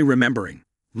 Suddenly remembering,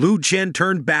 Lu Chen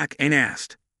turned back and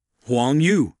asked, "Huang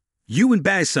Yu, you and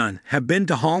Bai Sun have been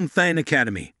to Haotian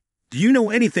Academy. Do you know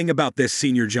anything about this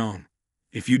senior Zhang?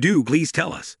 If you do, please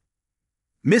tell us."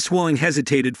 Miss Huang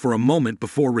hesitated for a moment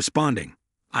before responding.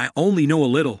 "I only know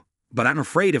a little, but I'm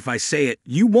afraid if I say it,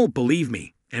 you won't believe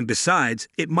me, and besides,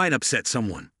 it might upset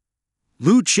someone."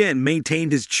 Lu Chen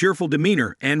maintained his cheerful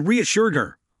demeanor and reassured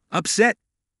her. "Upset?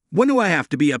 What do I have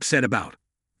to be upset about?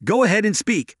 Go ahead and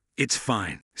speak, it's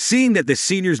fine." Seeing that the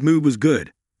senior's mood was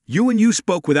good, you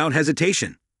spoke without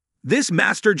hesitation. "This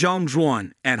Master Zhang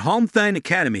Xuan at Haotian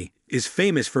Academy is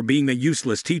famous for being a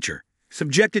useless teacher,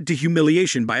 subjected to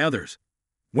humiliation by others.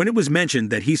 When it was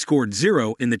mentioned that he scored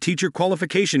 0 in the teacher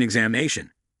qualification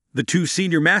examination, the two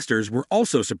senior masters were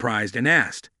also surprised and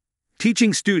asked,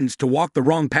 'Teaching students to walk the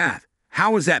wrong path,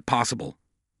 how is that possible?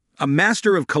 A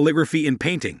master of calligraphy and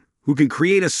painting, who can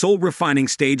create a soul-refining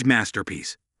stage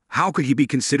masterpiece, how could he be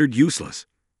considered useless?'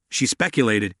 She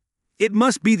speculated, it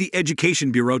must be the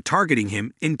Education Bureau targeting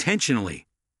him intentionally.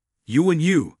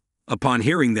 You, upon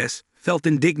hearing this, felt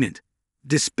indignant.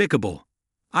 Despicable.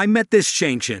 I met this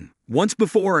Shangchen once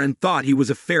before and thought he was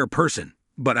a fair person,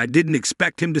 but I didn't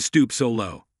expect him to stoop so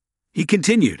low." He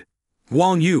continued,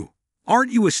 "Huang Yu,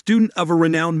 aren't you a student of a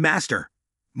renowned master?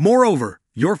 Moreover,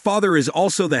 your father is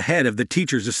also the head of the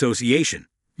Teachers Association.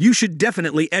 You should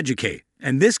definitely educate,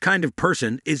 and this kind of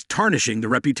person is tarnishing the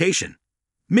reputation."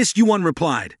 Miss Yuan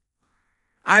replied,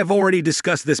 "I have already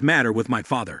discussed this matter with my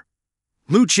father."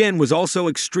 Lu Chen was also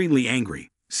extremely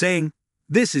angry, saying,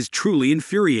 "This is truly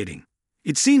infuriating.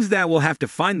 It seems that we'll have to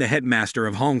find the headmaster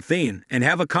of Haotian and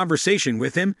have a conversation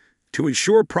with him to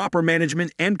ensure proper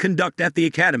management and conduct at the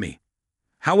academy."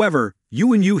 However,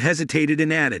 you hesitated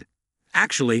and added,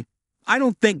 "Actually, I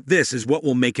don't think this is what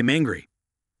will make him angry."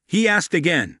 He asked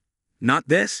again, "Not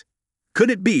this? Could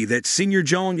it be that Senior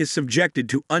Zhang is subjected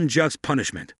to unjust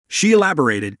punishment?" She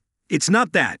elaborated, "It's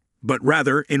not that, but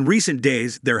rather, in recent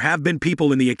days there have been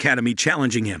people in the academy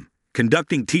challenging him,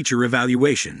 conducting teacher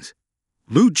evaluations."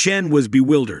 Lu Chen was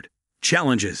bewildered.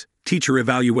 Challenges, teacher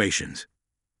evaluations.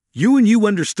 You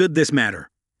understood this matter.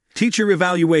 Teacher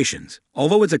evaluations,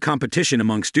 although it's a competition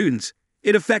among students,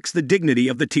 it affects the dignity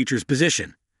of the teacher's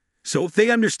position. So if they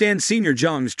understand Senior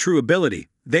Zhang's true ability,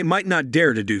 they might not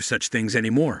dare to do such things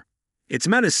anymore. It's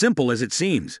not as simple as it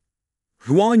seems.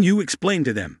 Huang Yu explained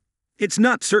to them, "It's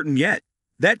not certain yet.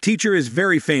 That teacher is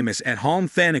very famous at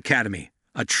Haotian Academy,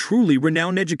 a truly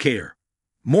renowned educator.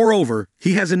 Moreover,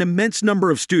 he has an immense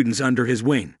number of students under his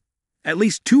wing. At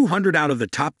least 200 out of the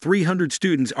top 300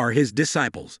 students are his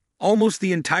disciples. Almost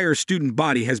the entire student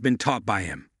body has been taught by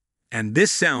him. And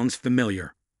this sounds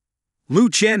familiar." Lu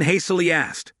Chen hastily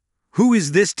asked, "Who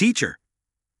is this teacher?"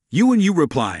 You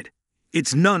replied,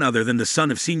 "It's none other than the son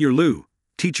of Senior Lu,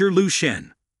 Teacher Lu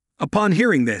Shen." Upon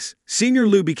hearing this, Senior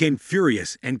Lu became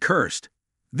furious and cursed.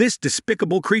 This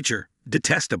despicable creature,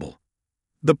 detestable.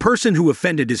 The person who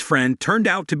offended his friend turned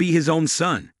out to be his own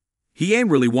son. He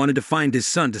angrily wanted to find his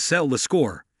son to settle the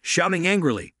score, shouting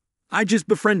angrily, "I just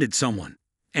befriended someone,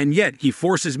 and yet he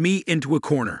forces me into a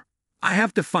corner. I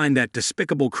have to find that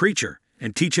despicable creature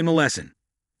and teach him a lesson.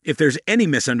 If there's any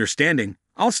misunderstanding,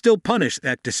 I'll still punish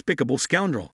that despicable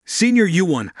scoundrel." Senior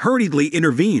Yuan hurriedly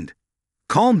intervened.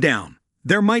 "Calm down.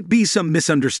 There might be some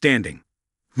misunderstanding."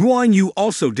 Huang Yu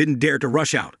also didn't dare to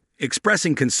rush out,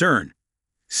 expressing concern.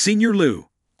 "Senior Lu,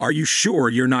 are you sure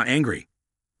you're not angry?"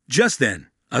 Just then,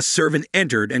 a servant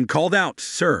entered and called out,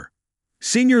 "Sir."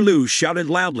 Senior Lu shouted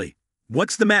loudly,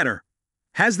 "What's the matter?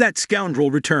 Has that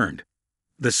scoundrel returned?"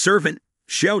 The servant,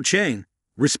 Xiao Cheng,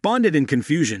 responded in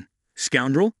confusion,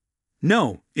 "Scoundrel?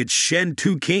 No, it's Shen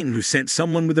Tu King who sent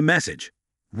someone with a message.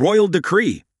 Royal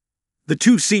decree." The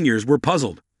two seniors were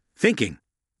puzzled, thinking,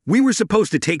 "We were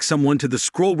supposed to take someone to the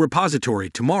scroll repository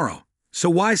tomorrow, so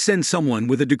why send someone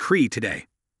with a decree today?"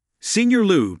 Senior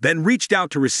Lu then reached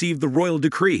out to receive the royal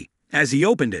decree. As he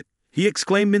opened it, he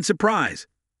exclaimed in surprise,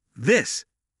 "This!"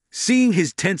 Seeing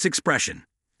his tense expression,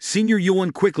 Senior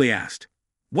Yuan quickly asked,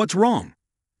 "What's wrong?"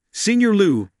 Senior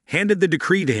Lu handed the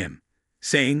decree to him,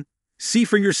 saying, "See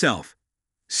for yourself."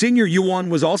 Senior Yuan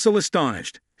was also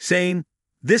astonished, saying,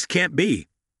 "This can't be."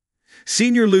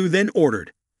 Senior Liu then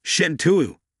ordered, Shen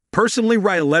Tu, personally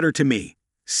write a letter to me.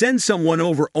 Send someone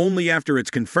over only after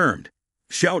it's confirmed.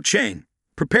 Xiao Cheng,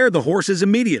 prepare the horses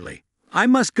immediately. I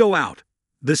must go out.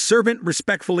 The servant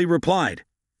respectfully replied,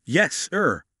 Yes,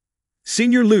 sir.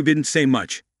 Senior Liu didn't say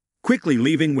much, quickly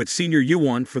leaving with Senior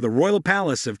Yuan for the royal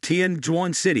palace of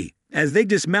Tianjuan City. As they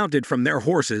dismounted from their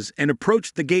horses and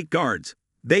approached the gate guards,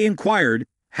 they inquired,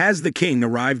 Has the king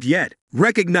arrived yet?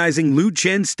 Recognizing Lu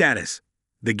Chen's status,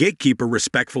 the gatekeeper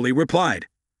respectfully replied,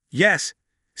 Yes,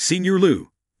 Senior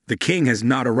Liu, the king has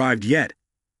not arrived yet.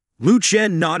 Lu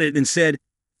Chen nodded and said,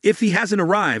 If he hasn't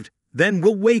arrived, then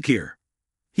we'll wait here.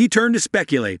 He turned to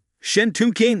speculate, Shen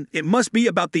Tu King, it must be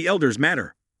about the elder's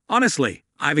matter. Honestly,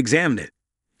 I've examined it.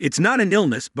 It's not an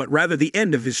illness, but rather the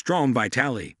end of his strong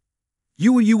vitality.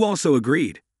 You also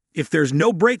agreed. If there's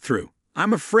no breakthrough,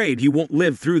 I'm afraid he won't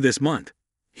live through this month.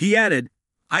 He added,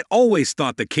 I always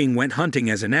thought the king went hunting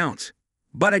as an ounce,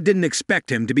 but I didn't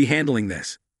expect him to be handling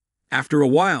this. After a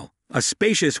while, a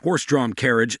spacious horse-drawn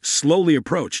carriage slowly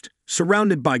approached,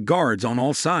 surrounded by guards on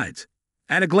all sides.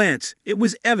 At a glance, it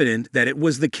was evident that it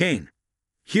was the king.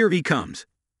 Here he comes.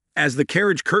 As the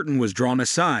carriage curtain was drawn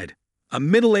aside, a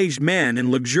middle-aged man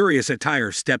in luxurious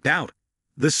attire stepped out.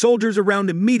 The soldiers around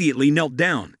immediately knelt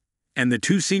down, and the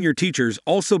two senior teachers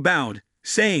also bowed,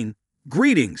 saying,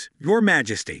 Greetings, Your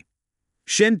Majesty.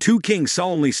 Shen Tu King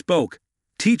solemnly spoke,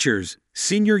 Teachers,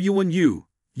 Senior Yuan Yu,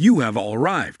 you have all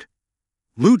arrived.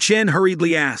 Lu Chen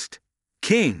hurriedly asked,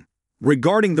 King,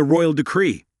 regarding the royal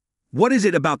decree, what is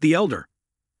it about the elder?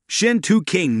 Shen Tu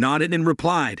King nodded and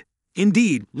replied,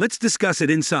 Indeed, let's discuss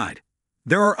it inside.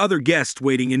 There are other guests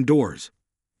waiting indoors.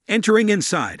 Entering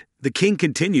inside, the king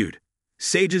continued,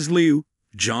 Sages Liu,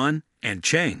 Zhang, and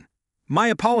Cheng, my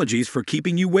apologies for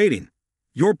keeping you waiting.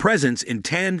 Your presence in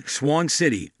Tianjuan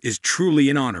City is truly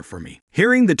an honor for me.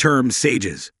 Hearing the term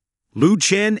sages, Lu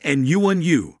Chen and Yuan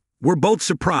Yu were both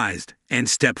surprised and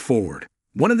stepped forward.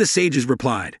 One of the sages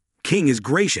replied, King is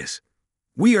gracious.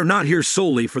 We are not here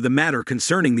solely for the matter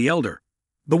concerning the elder.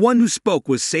 The one who spoke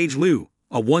was Sage Liu,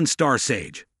 a one-star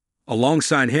sage.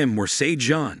 Alongside him were Sage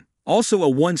Zhan, also a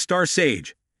one-star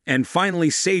sage, and finally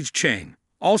Sage Cheng,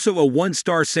 also a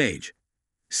one-star sage.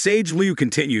 Sage Liu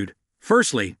continued,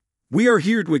 Firstly, we are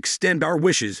here to extend our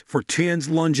wishes for Tian's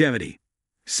longevity.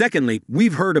 Secondly,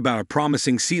 we've heard about a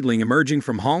promising seedling emerging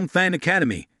from Hongfan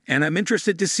Academy, and I'm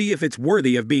interested to see if it's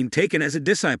worthy of being taken as a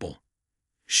disciple.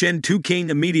 Shen Tu King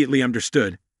immediately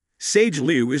understood. Sage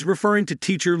Liu is referring to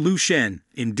teacher Lu Shen,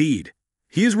 indeed.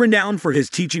 He is renowned for his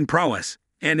teaching prowess,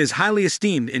 and is highly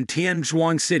esteemed in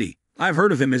Tianjuan City. I've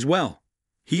heard of him as well.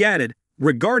 He added,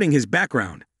 regarding his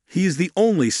background, he is the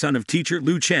only son of teacher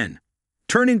Lu Chen.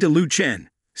 Turning to Lu Chen,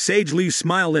 Sage Liu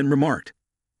smiled and remarked,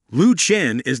 Lu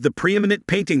Chen is the preeminent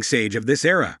painting sage of this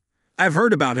era. I've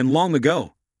heard about him long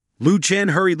ago. Lu Chen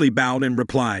hurriedly bowed and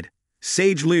replied,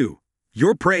 Sage Liu,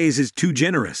 your praise is too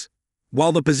generous.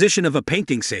 While the position of a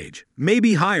painting sage may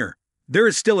be higher, there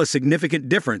is still a significant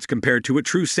difference compared to a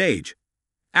true sage.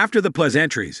 After the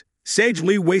pleasantries, Sage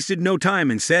Liu wasted no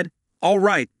time and said, All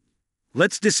right,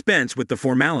 let's dispense with the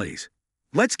formalities.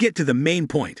 Let's get to the main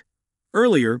point.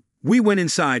 Earlier, we went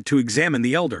inside to examine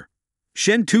the elder.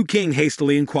 Shen Tu King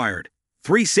hastily inquired,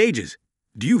 3 sages,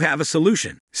 do you have a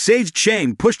solution? Sage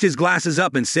Cheng pushed his glasses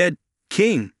up and said,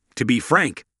 King, to be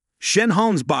frank, Shen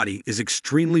Hong's body is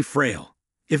extremely frail.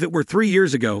 If it were 3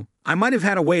 years ago, I might have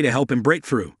had a way to help him break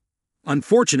through.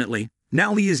 Unfortunately,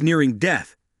 now he is nearing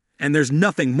death, and there's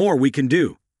nothing more we can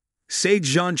do. Sage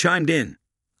Zhan chimed in,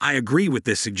 I agree with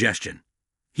this suggestion.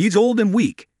 He's old and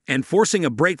weak, and forcing a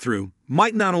breakthrough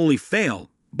might not only fail,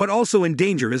 but also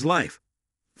endanger his life.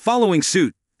 Following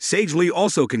suit, Sage Liu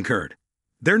also concurred.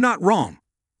 They're not wrong.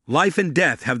 Life and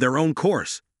death have their own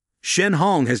course. Shen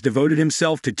Hong has devoted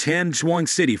himself to Tianjuan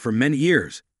City for many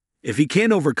years. If he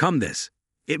can't overcome this,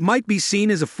 it might be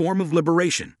seen as a form of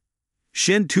liberation.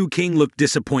 Shen Tu King looked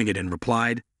disappointed and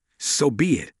replied, So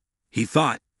be it. He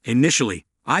thought, initially,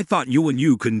 I thought you and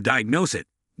you couldn't diagnose it,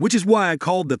 which is why I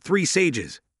called the 3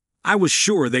 sages. I was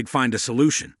sure they'd find a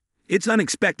solution. It's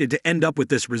unexpected to end up with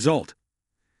this result.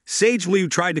 Sage Liu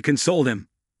tried to console him.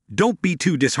 Don't be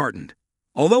too disheartened.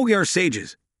 Although we are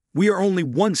sages, we are only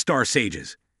 1-star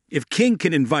sages. If King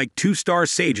can invite 2-star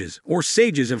sages or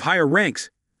sages of higher ranks,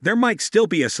 there might still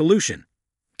be a solution.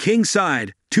 King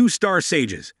sighed, 2-star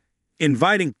sages.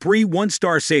 Inviting 3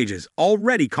 1-star sages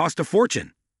already cost a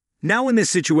fortune. Now in this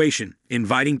situation,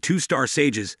 inviting 2-star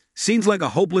sages seems like a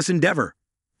hopeless endeavor.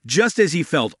 Just as he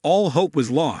felt all hope was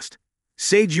lost,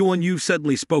 Sage Yuan Yu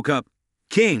suddenly spoke up,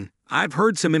 King, I've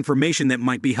heard some information that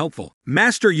might be helpful.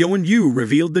 Master Yuan Yu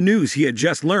revealed the news he had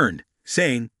just learned,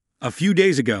 saying, A few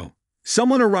days ago,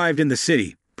 someone arrived in the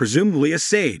city, presumably a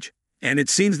sage, and it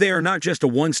seems they are not just a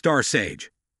one-star sage.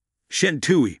 Shen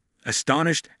Tui,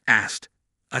 astonished, asked,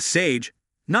 "A sage?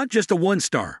 Not just a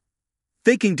one-star?"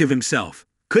 Thinking to himself,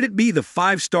 could it be the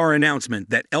 5-star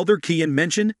announcement that Elder Qian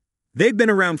mentioned? They've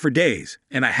been around for days,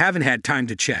 and I haven't had time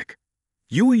to check.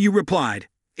 Yu replied,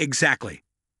 "Exactly.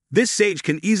 This sage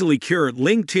can easily cure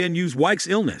Ling Tianyu's wife's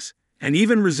illness, and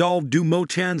even resolve Du Mo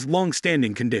Tian's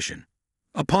long-standing condition."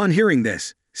 Upon hearing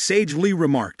this, Sage Li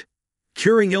remarked,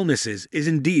 "Curing illnesses is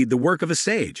indeed the work of a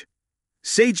sage."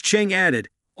 Sage Cheng added,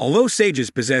 "Although sages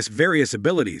possess various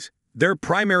abilities, their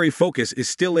primary focus is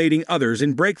still aiding others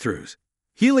in breakthroughs.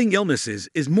 Healing illnesses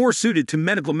is more suited to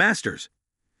medical masters."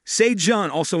 Sage Zhan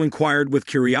also inquired with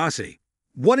curiosity,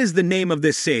 "What is the name of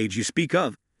this sage you speak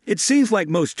of? It seems like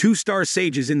most 2-star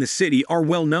sages in the city are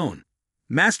well known."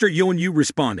 Master Yuanyu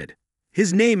responded,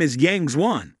 "His name is Yang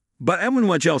Xuan, but I don't know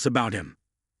much else about him."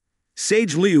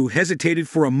 Sage Liu hesitated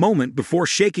for a moment before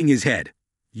shaking his head.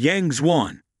 "Yang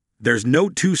Xuan. There's no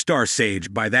 2-star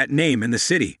sage by that name in the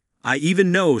city. I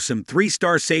even know some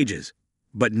 3-star sages,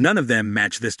 but none of them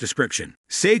match this description."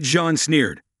 Sage Zhan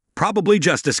sneered, "Probably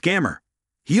just a scammer.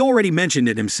 He already mentioned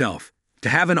it himself. To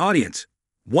have an audience,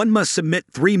 one must submit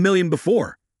 3 million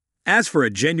before. As for a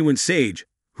genuine sage,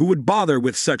 who would bother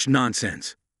with such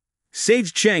nonsense?"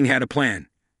 Sage Cheng had a plan.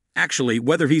 Actually,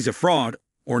 whether he's a fraud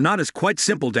or not is quite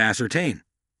simple to ascertain.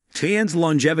 Tian's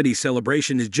longevity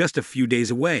celebration is just a few days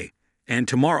away, and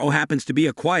tomorrow happens to be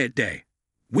a quiet day.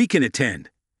 We can attend,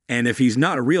 and if he's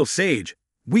not a real sage,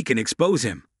 we can expose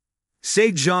him.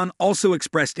 Sage Zhan also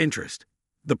expressed interest.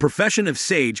 The profession of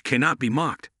sage cannot be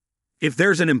mocked. If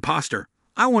there's an imposter,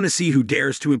 I want to see who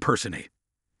dares to impersonate.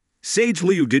 Sage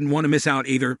Liu didn't want to miss out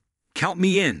either. "Count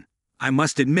me in. I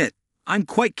must admit, I'm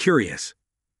quite curious."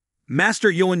 Master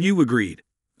Yuanyu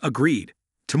agreed.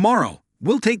 "Tomorrow,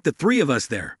 we'll take the 3 of us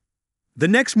there." The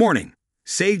next morning,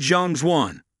 Sage Zhang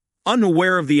Xuan,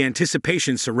 unaware of the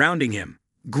anticipation surrounding him,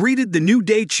 greeted the new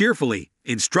day cheerfully,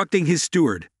 instructing his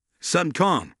steward, "Sun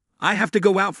Kong, I have to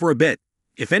go out for a bit.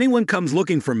 If anyone comes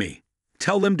looking for me,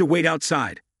 tell them to wait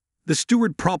outside." The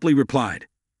steward promptly replied,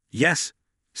 "Yes,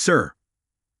 sir."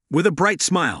 With a bright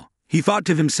smile, he thought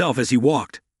to himself as he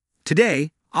walked,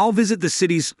 "Today, I'll visit the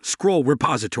city's scroll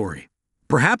repository.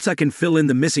 Perhaps I can fill in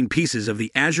the missing pieces of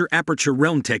the Azure Aperture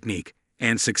Realm technique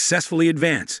and successfully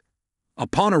advance."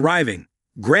 Upon arriving,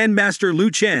 Grandmaster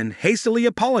Lu Chen hastily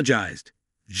apologized.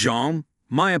 "Zhang,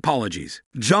 my apologies."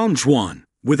 Zhang Xuan,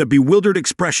 with a bewildered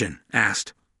expression,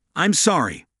 asked, "I'm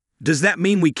sorry. Does that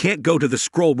mean we can't go to the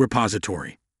scroll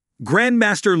repository?"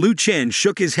 Grandmaster Lu Chen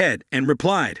shook his head and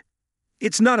replied,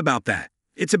 "It's not about that.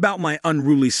 It's about my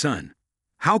unruly son."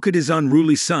 "How could his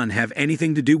unruly son have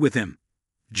anything to do with him?"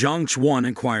 Zhang Xuan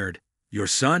inquired. "Your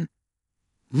son?"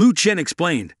 Lu Chen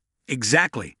explained,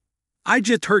 "Exactly. I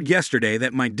just heard yesterday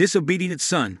that my disobedient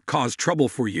son caused trouble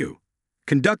for you,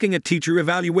 conducting a teacher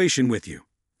evaluation with you.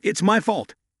 It's my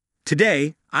fault.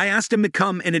 Today, I asked him to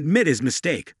come and admit his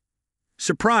mistake."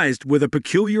 Surprised with a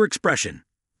peculiar expression,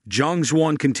 Zhang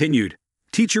Xuan continued,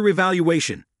 "Teacher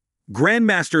evaluation.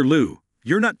 Grandmaster Lu,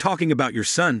 you're not talking about your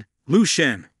son, Lu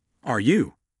Shen, are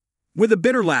you?" With a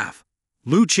bitter laugh,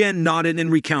 Lu Chen nodded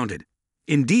and recounted,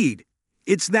 "Indeed,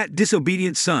 it's that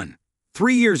disobedient son.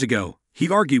 3 years ago, he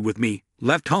argued with me,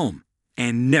 left home,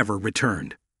 and never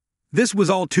returned. This was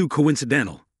all too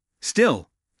coincidental. Still,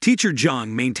 Teacher Zhang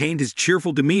maintained his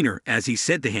cheerful demeanor as he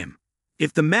said to him,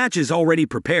 'If the match is already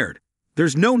prepared,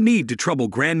 there's no need to trouble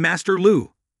Grandmaster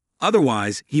Lu.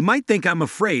 Otherwise, he might think I'm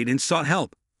afraid and sought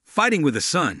help. Fighting with a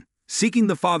son, seeking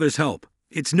the father's help,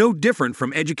 it's no different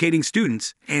from educating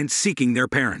students and seeking their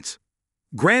parents.'"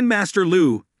 Grandmaster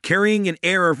Lu, carrying an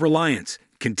air of reliance,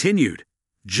 continued,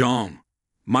 "Zhang,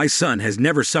 my son has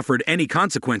never suffered any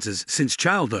consequences since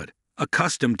childhood,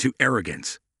 accustomed to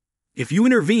arrogance. If you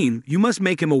intervene, you must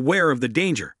make him aware of the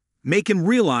danger, make him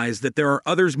realize that there are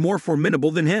others more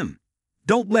formidable than him.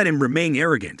 Don't let him remain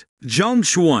arrogant." Zhang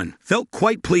Xuan felt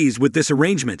quite pleased with this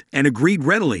arrangement and agreed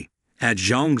readily. As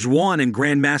Zhang Xuan and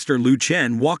Grandmaster Lu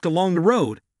Chen walked along the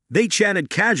road, they chatted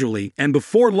casually, and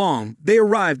before long, they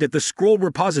arrived at the scroll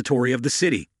repository of the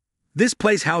city. This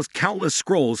place housed countless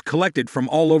scrolls collected from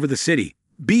all over the city.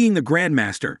 Being the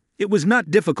Grandmaster, it was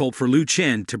not difficult for Lu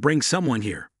Chen to bring someone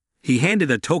here. He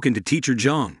handed a token to Teacher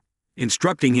Zhang,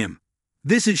 instructing him,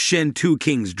 "This is Shen Tu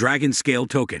King's Dragon Scale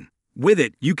token. With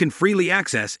it, you can freely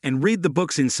access and read the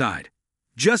books inside.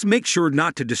 Just make sure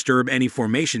not to disturb any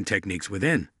formation techniques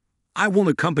within. I won't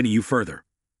accompany you further."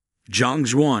 Zhang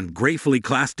Xuan gratefully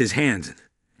clasped his hands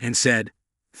and said,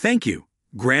 "Thank you,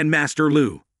 Grandmaster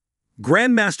Lu."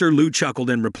 Grandmaster Lu chuckled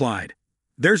and replied,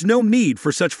 "There's no need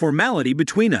for such formality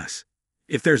between us.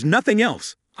 If there's nothing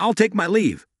else, I'll take my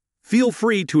leave." Feel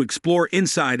free to explore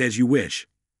inside as you wish.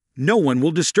 No one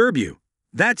will disturb you.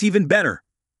 That's even better."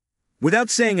 Without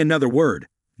saying another word,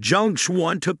 Zhang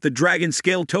Xuan took the dragon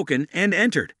scale token and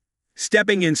entered.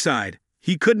 Stepping inside,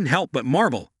 he couldn't help but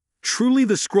marvel. Truly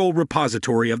the scroll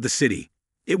repository of the city.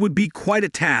 It would be quite a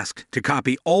task to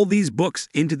copy all these books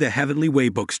into the Heavenly Way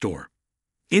bookstore.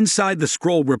 Inside the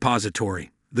scroll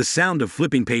repository, the sound of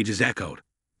flipping pages echoed.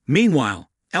 Meanwhile,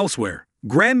 elsewhere,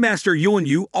 Grandmaster Yuan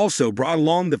Yu also brought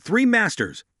along the three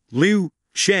masters, Liu,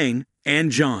 Shang,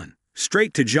 and John,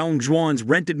 straight to Zhang Xuan's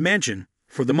rented mansion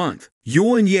for the month.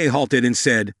 Yuan Ye halted and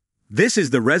said, "This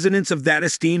is the residence of that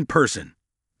esteemed person."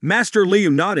 Master Liu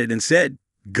nodded and said,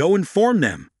 "Go inform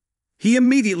them." He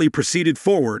immediately proceeded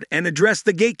forward and addressed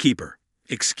the gatekeeper.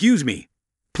 "Excuse me,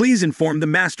 please inform the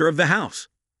master of the house.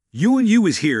 Yuan Yu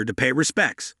is here to pay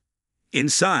respects."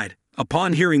 Inside,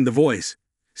 upon hearing the voice,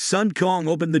 Sun Kong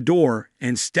opened the door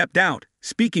and stepped out,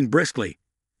 speaking briskly.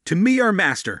 "To me, our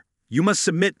master, you must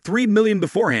submit 3 million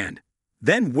beforehand.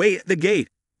 Then wait at the gate.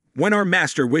 When our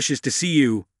master wishes to see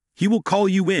you, he will call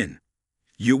you in."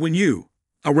 Yuan Yu,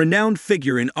 a renowned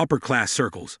figure in upper-class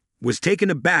circles, was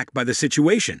taken aback by the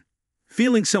situation.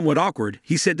 Feeling somewhat awkward,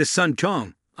 he said to Sun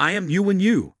Kong, "I am Yuan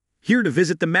Yu, here to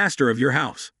visit the master of your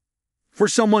house." For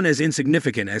someone as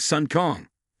insignificant as Sun Kong,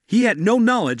 he had no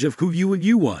knowledge of who Yuan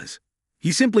Yu was.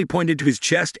 He simply pointed to his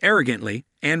chest arrogantly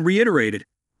and reiterated,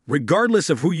 "Regardless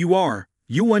of who you are,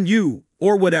 Yuan Yu,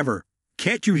 or whatever,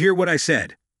 can't you hear what I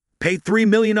said? Pay 3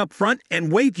 million up front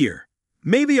and wait here.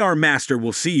 Maybe our master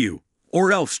will see you,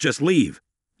 or else just leave.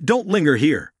 Don't linger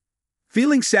here."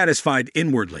 Feeling satisfied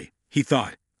inwardly, he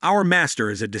thought, "Our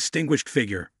master is a distinguished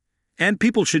figure, and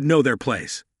people should know their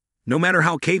place. No matter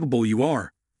how capable you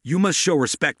are, you must show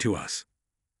respect to us."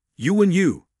 Yuan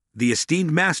Yu, the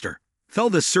esteemed master,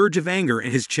 felt a surge of anger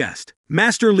in his chest.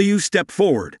 Master Liu stepped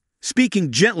forward,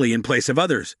 speaking gently in place of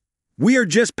others. "We are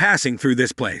just passing through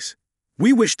this place.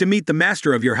 We wish to meet the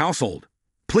master of your household.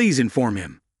 Please inform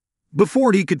him."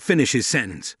 Before he could finish his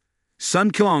sentence,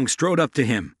 Sun Kong strode up to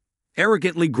him,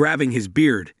 arrogantly grabbing his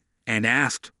beard, and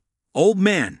asked, "Old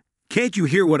man, can't you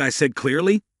hear what I said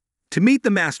clearly? To meet the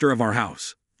master of our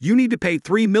house, you need to pay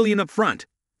 3 million up front.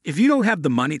 If you don't have the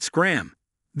money, scram.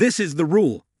 This is the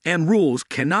rule, and rules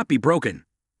cannot be broken.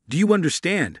 Do you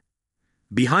understand?"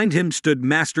 Behind him stood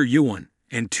Master Yuan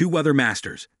and 2 other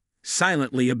masters,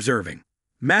 silently observing.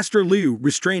 Master Liu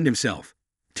restrained himself,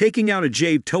 taking out a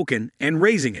jade token and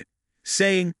raising it,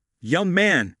 saying, "Young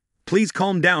man, please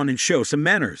calm down and show some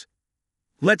manners.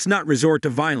 Let's not resort to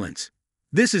violence.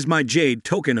 This is my jade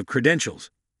token of credentials.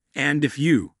 And if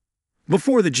you..."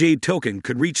 Before the jade token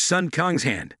could reach Sun Kong's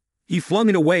hand, he flung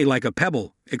it away like a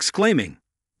pebble, exclaiming,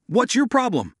 "What's your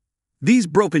problem? These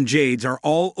broken jades are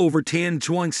all over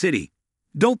Tianchuan City.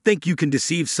 Don't think you can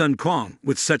deceive Sun Kong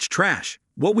with such trash.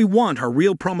 What we want are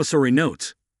real promissory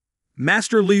notes."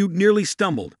 Master Liu nearly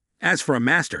stumbled. As for a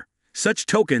master, such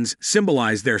tokens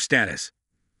symbolize their status.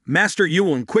 Master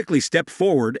Yuan quickly stepped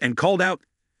forward and called out,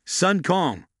 "Sun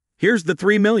Kong, here's the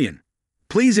 3 million.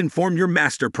 Please inform your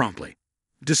master promptly."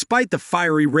 Despite the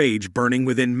fiery rage burning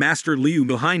within Master Liu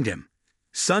behind him,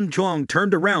 Sun Kong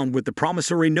turned around with the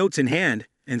promissory notes in hand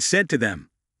and said to them,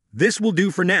 "This will do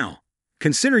for now.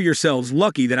 Consider yourselves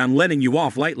lucky that I'm letting you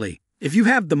off lightly. If you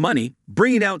have the money,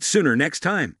 bring it out sooner next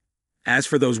time. As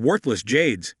for those worthless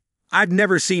jades, I've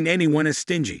never seen anyone as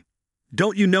stingy.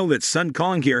 Don't you know that Sun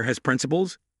Kong here has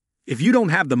principles? If you don't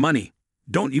have the money,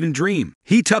 don't even dream."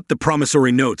 He tucked the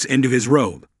promissory notes into his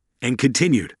robe and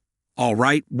continued, "All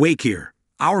right, wait here.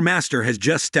 Our master has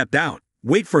just stepped out.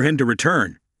 Wait for him to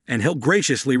return, and he'll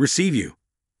graciously receive you."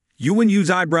 Yuan Yu's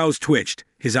eyebrows twitched,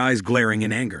 his eyes glaring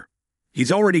in anger.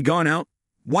 "He's already gone out?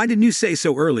 Why didn't you say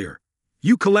so earlier?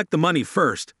 You collect the money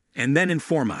first, and then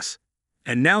inform us.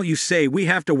 And now you say we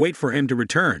have to wait for him to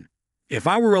return. If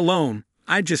I were alone,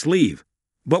 I'd just leave.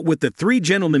 But with the 3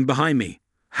 gentlemen behind me,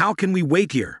 how can we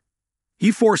wait here?"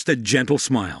 He forced a gentle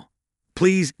smile.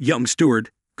 "Please, young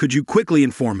steward, could you quickly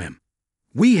inform him?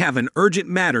 We have an urgent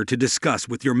matter to discuss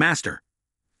with your master."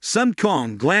 Sun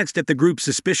Kong glanced at the group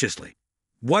suspiciously.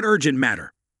 "What urgent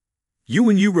matter?"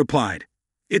 Yuan Yu replied,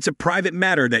 "It's a private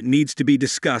matter that needs to be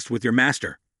discussed with your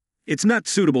master. It's not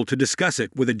suitable to discuss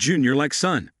it with a junior like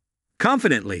Sun."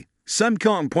 Confidently, Sun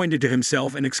Kong pointed to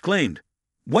himself and exclaimed,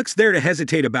 "What's there to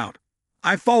hesitate about?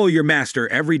 I follow your master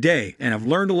every day and have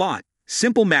learned a lot.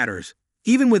 Simple matters,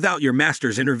 even without your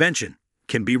master's intervention,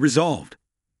 can be resolved."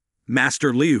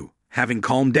 Master Liu, having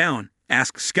calmed down,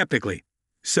 asked skeptically,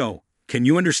 "So, can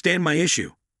you understand my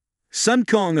issue?" Sun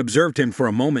Kong observed him for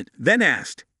a moment, then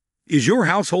asked, "Is your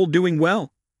household doing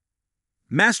well?"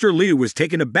 Master Liu was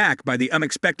taken aback by the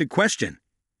unexpected question.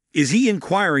 "Is he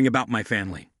inquiring about my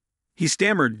family?" He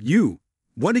stammered, "You.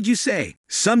 What did you say?"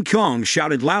 Sun Kong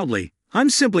shouted loudly,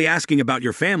 "I'm simply asking about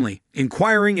your family,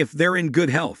 inquiring if they're in good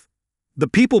health." The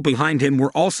people behind him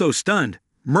were also stunned,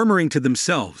 murmuring to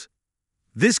themselves,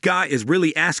 "This guy is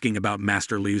really asking about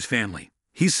Master Liu's family.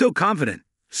 He's so confident,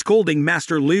 scolding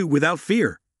Master Liu without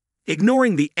fear."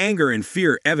 Ignoring the anger and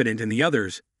fear evident in the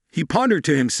others, he pondered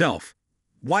to himself,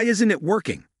 "Why isn't it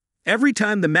working? Every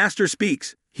time the master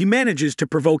speaks, he manages to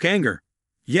provoke anger.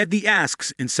 Yet he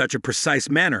asks in such a precise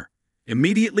manner,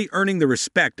 immediately earning the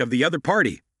respect of the other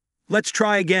party. Let's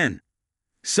try again."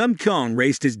 Sun Kong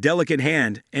raised his delicate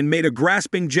hand and made a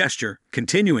grasping gesture,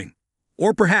 continuing,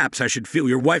 "Or perhaps I should feel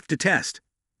your wife to test."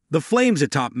 The flames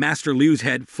atop Master Liu's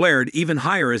head flared even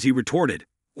higher as he retorted,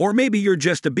 "Or maybe you're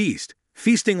just a beast,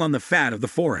 feasting on the fat of the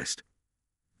forest."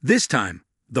 This time,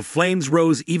 the flames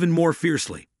rose even more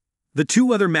fiercely. The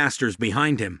two other masters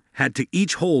behind him had to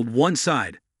each hold one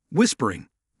side, whispering,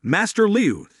 "Master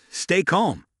Liu, stay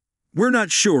calm. We're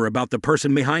not sure about the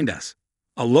person behind us."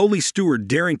 A lowly steward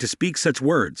daring to speak such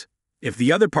words. If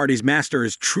the other party's master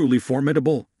is truly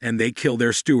formidable and they kill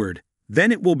their steward,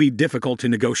 then it will be difficult to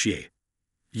negotiate.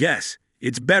 Yes,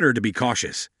 it's better to be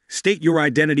cautious. State your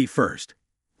identity first.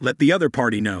 Let the other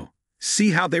party know. See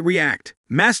how they react.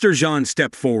 Master Zhang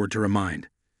stepped forward to remind,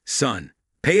 "Son,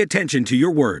 pay attention to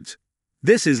your words.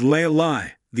 This is Lai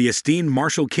Lai, the esteemed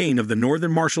martial king of the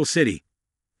northern martial city."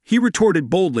 He retorted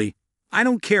boldly, "I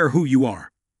don't care who you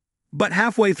are." But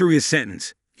halfway through his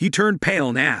sentence, he turned pale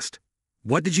and asked,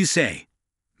 "What did you say?"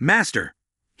 "Master.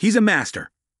 He's a master."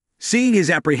 Seeing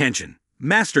his apprehension,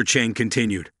 Master Cheng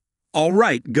continued, "All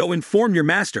right, go inform your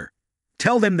master.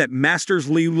 Tell them that Masters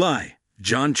Liu Lai,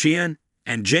 Zhang Xuan,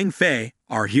 and Zheng Fei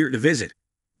are here to visit.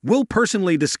 We'll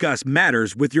personally discuss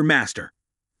matters with your master."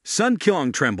 Sun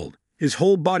Kong trembled, his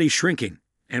whole body shrinking,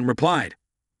 and replied,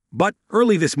 "But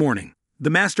early this morning, the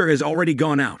master has already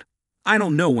gone out. I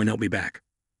don't know when he'll be back."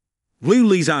 Liu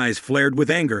Li's eyes flared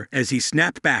with anger as he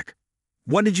snapped back,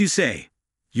 "What did you say?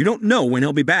 You don't know when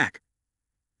he'll be back."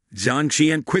 Zhang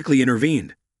Qian quickly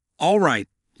intervened, "All right,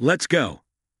 let's go."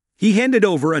 He handed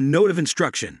over a note of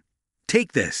instruction.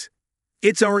 "Take this.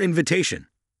 It's our invitation.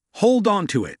 Hold on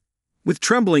to it." With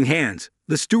trembling hands,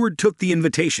 the steward took the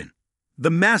invitation. The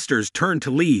masters turned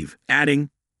to leave, adding,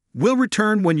 "We'll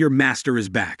return when your master is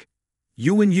back.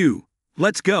 You and you,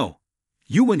 let's go."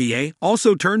 Yu and Ye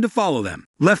also turned to follow them.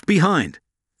 Left behind,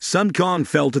 Sun Kong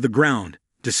fell to the ground,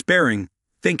 despairing,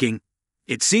 thinking,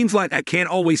 "It seems like I can't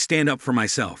always stand up for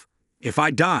myself. If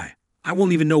I die, I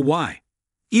won't even know why.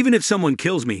 Even if someone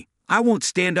kills me, I won't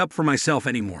stand up for myself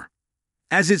anymore."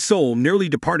 As his soul nearly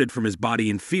departed from his body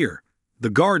in fear, the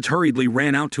guards hurriedly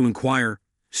ran out to inquire,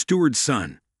 "Steward's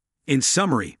son." In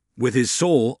summary, with his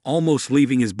soul almost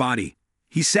leaving his body,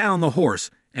 he sat on the horse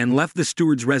and left the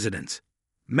steward's residence.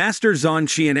 Master Zhang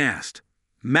Qian asked,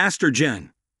 "Master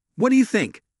Zheng, what do you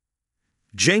think?"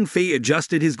 Zheng Fei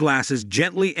adjusted his glasses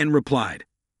gently and replied,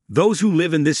 "Those who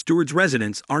live in this steward's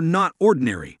residence are not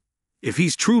ordinary. If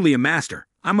he's truly a master,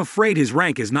 I'm afraid his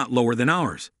rank is not lower than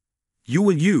ours." You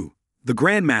and you, the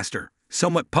Grand Master,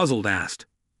 somewhat puzzled, asked,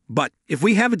 "But if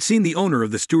we haven't seen the owner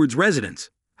of the steward's residence,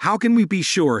 how can we be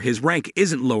sure his rank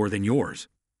isn't lower than yours?"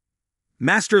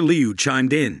 Master Liu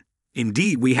chimed in,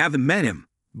 "Indeed, we haven't met him,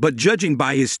 but judging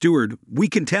by his steward, we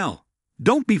can tell.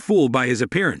 Don't be fooled by his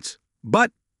appearance."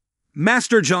 "But,"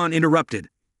 Master Zhang interrupted,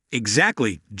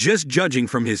 "exactly, just judging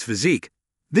from his physique,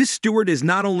 this steward is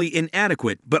not only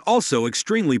inadequate but also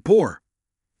extremely poor."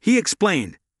 He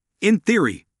explained, "In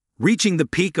theory, reaching the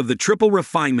peak of the triple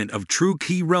refinement of true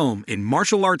Qi realm in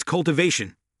martial arts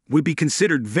cultivation would be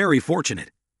considered very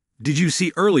fortunate. Did you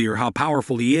see earlier how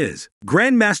powerful he is?"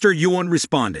 Grandmaster Yuan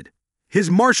responded, "His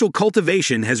martial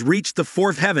cultivation has reached the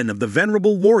fourth heaven of the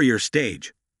venerable warrior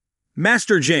stage."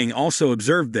 Master Zheng also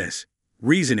observed this,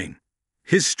 reasoning,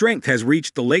 "His strength has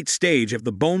reached the late stage of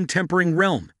the bone-tempering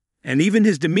realm, and even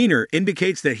his demeanor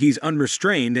indicates that he's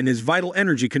unrestrained in his vital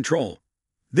energy control.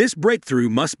 This breakthrough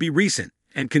must be recent,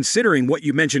 and considering what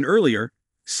you mentioned earlier,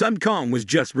 Sun Kong was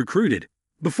just recruited.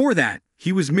 Before that,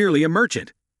 he was merely a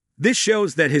merchant. This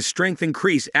shows that his strength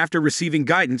increased after receiving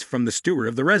guidance from the steward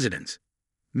of the residence."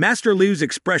 Master Liu's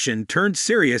expression turned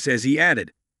serious as he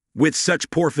added, "With such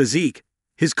poor physique,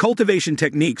 his cultivation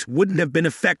techniques wouldn't have been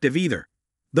effective either.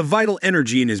 The vital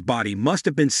energy in his body must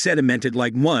have been sedimented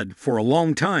like mud for a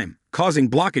long time, causing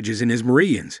blockages in his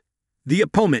meridians. The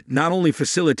opponent not only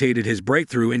facilitated his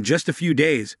breakthrough in just a few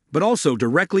days, but also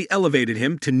directly elevated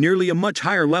him to nearly a much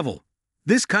higher level.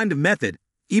 This kind of method,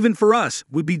 even for us,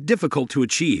 would be difficult to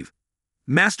achieve."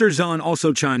 Master Zhang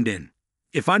also chimed in,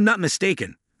 "If I'm not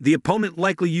mistaken, the opponent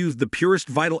likely used the purest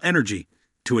vital energy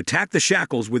to attack the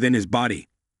shackles within his body.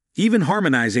 even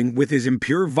harmonizing with his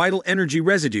impure vital energy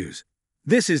residues.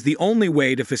 This is the only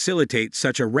way to facilitate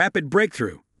such a rapid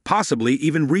breakthrough, possibly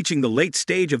even reaching the late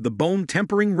stage of the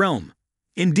bone-tempering realm.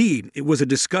 Indeed, it was a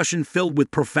discussion filled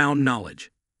with profound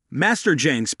knowledge. Master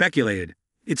Zhang speculated,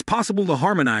 it's possible to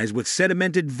harmonize with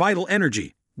sedimented vital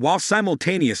energy, while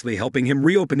simultaneously helping him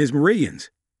reopen his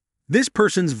meridians. This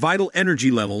person's vital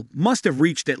energy level must have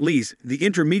reached at least the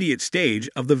intermediate stage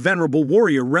of the venerable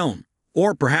warrior realm,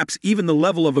 or perhaps even the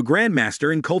level of a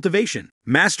grandmaster in cultivation.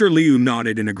 Master Liu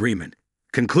nodded in agreement,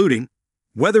 concluding,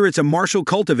 whether it's a martial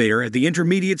cultivator at the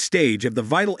intermediate stage of the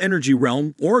vital energy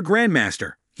realm or a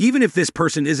grandmaster, even if this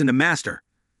person isn't a master,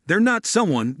 they're not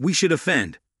someone we should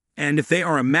offend. And if they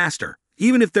are a master,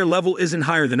 even if their level isn't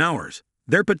higher than ours,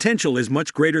 their potential is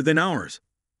much greater than ours.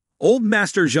 Old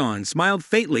Master Zhang smiled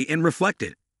faintly and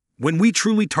reflected. When we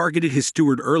truly targeted his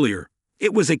steward earlier,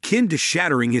 it was akin to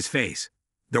shattering his face.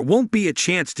 There won't be a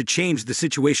chance to change the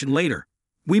situation later.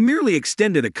 We merely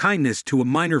extended a kindness to a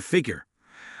minor figure.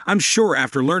 I'm sure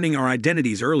after learning our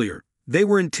identities earlier, they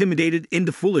were intimidated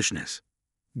into foolishness.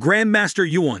 Grandmaster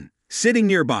Yuan, sitting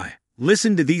nearby,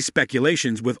 listened to these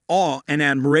speculations with awe and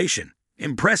admiration.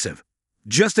 Impressive.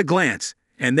 Just a glance,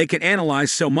 and they can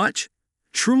analyze so much.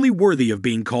 Truly worthy of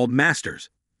being called masters.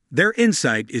 Their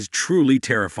insight is truly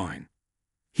terrifying.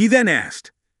 He then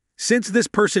asked, since this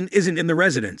person isn't in the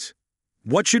residence,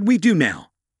 what should we do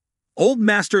now? Old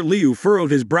Master Liu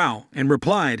furrowed his brow and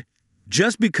replied,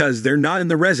 just because they're not in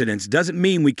the residence doesn't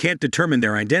mean we can't determine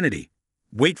their identity.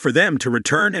 Wait for them to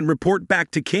return and report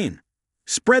back to King.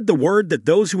 Spread the word that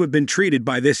those who have been treated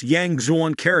by this Zhang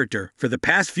Xuan character for the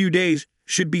past few days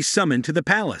should be summoned to the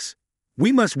palace.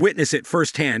 We must witness it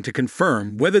firsthand to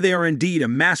confirm whether they are indeed a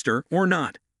master or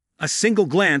not. A single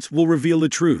glance will reveal the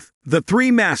truth. The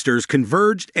three masters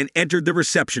converged and entered the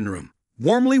reception room,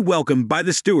 warmly welcomed by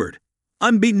the steward.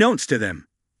 Unbeknownst to them,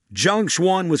 Zhang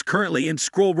Xuan was currently in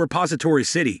Scroll Repository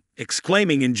City,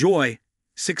 exclaiming in joy,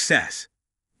 success.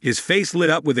 His face lit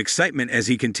up with excitement as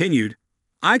he continued,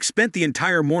 I've spent the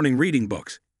entire morning reading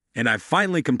books, and I've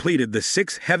finally completed the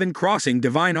 6th Heaven Crossing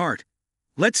Divine Art.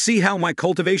 Let's see how my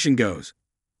cultivation goes.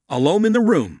 Alone in the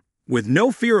room, with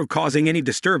no fear of causing any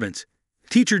disturbance,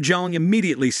 Teacher Zhang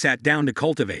immediately sat down to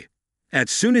cultivate. As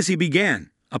soon as he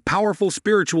began, a powerful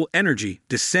spiritual energy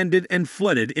descended and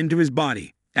flooded into his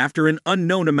body. After an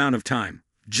unknown amount of time,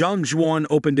 Zhang Xuan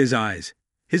opened his eyes,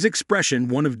 his expression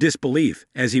one of disbelief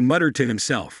as he muttered to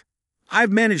himself,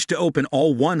 I've managed to open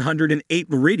all 108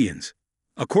 meridians.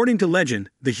 According to legend,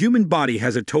 the human body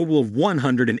has a total of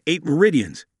 108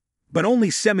 meridians, but only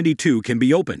 72 can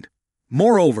be opened.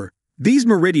 Moreover, these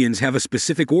meridians have a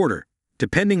specific order,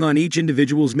 depending on each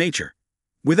individual's nature.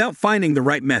 Without finding the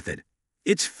right method,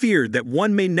 it's feared that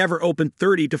one may never open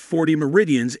 30 to 40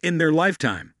 meridians in their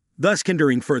lifetime, thus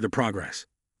hindering further progress.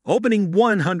 Opening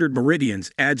 100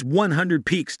 meridians adds 100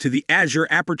 peaks to the azure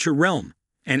aperture realm,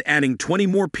 and adding 20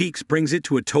 more peaks brings it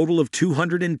to a total of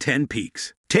 210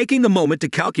 peaks. Taking a moment to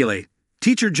calculate,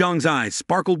 Teacher Zhang's eyes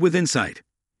sparkled with insight.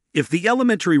 If the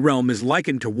elementary realm is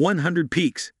likened to 100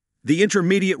 peaks, the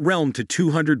intermediate realm to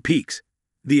 200 peaks,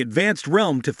 the advanced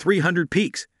realm to 300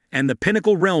 peaks, and the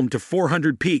pinnacle realm to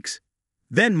 400 peaks,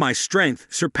 then my strength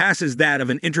surpasses that of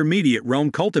an intermediate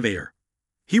realm cultivator.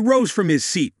 He rose from his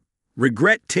seat,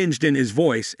 regret tinged in his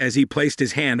voice as he placed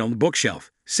his hand on the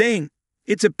bookshelf, saying,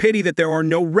 It's a pity that there are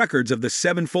no records of the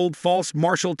sevenfold false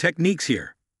martial techniques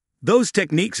here. Those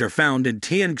techniques are found in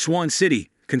Tianxuan City,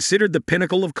 considered the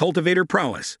pinnacle of cultivator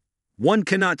prowess. One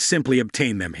cannot simply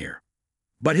obtain them here.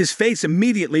 But his face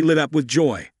immediately lit up with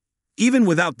joy. Even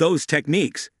without those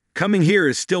techniques, coming here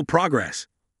is still progress.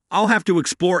 I'll have to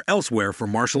explore elsewhere for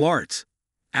martial arts.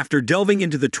 After delving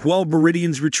into the 12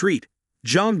 Meridians retreat,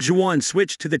 Zhang Xuan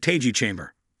switched to the Taiji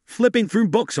chamber, flipping through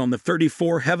books on the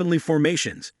 34 heavenly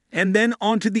formations, and then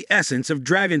onto the essence of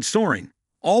dragon soaring,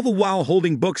 all the while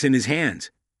holding books in his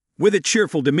hands. With a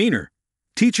cheerful demeanor,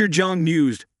 Teacher Zhang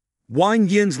mused, Wang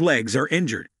Yin's legs are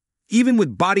injured. Even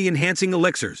with body-enhancing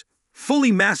elixirs,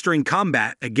 fully mastering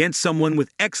combat against someone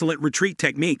with excellent retreat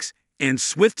techniques and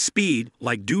swift speed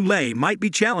like Du Lei might be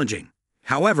challenging.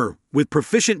 However, with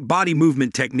proficient body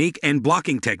movement technique and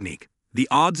blocking technique, the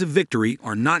odds of victory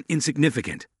are not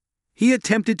insignificant. He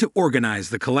attempted to organize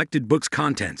the collected book's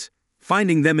contents,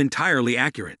 finding them entirely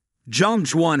accurate. Zhang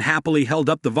Xuan happily held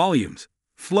up the volumes,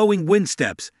 Flowing Wind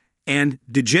Steps, and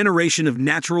Degeneration of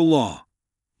Natural Law.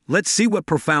 Let's see what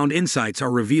profound insights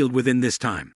are revealed within this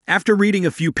time. After reading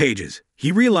a few pages,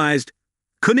 he realized,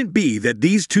 couldn't it be that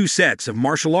these two sets of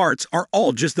martial arts are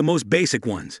all just the most basic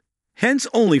ones? Hence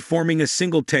only forming a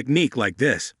single technique like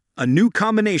this, a new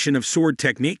combination of sword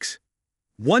techniques?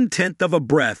 1/10 of a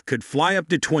breath could fly up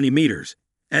to 20 meters,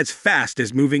 as fast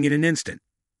as moving in an instant.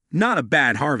 Not a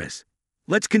bad harvest.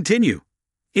 Let's continue.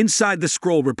 Inside the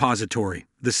scroll repository,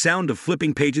 the sound of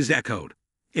flipping pages echoed.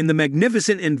 In the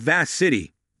magnificent and vast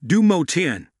city, Du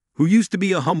Motian, who used to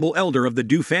be a humble elder of the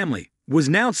Du family, was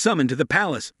now summoned to the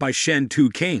palace by Shen Tu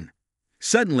King.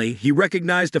 Suddenly, he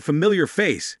recognized a familiar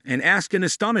face and asked in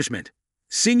astonishment,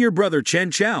 "Senior brother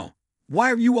Chen Chao,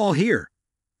 why are you all here?"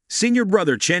 Senior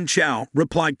brother Chen Chao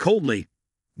replied coldly,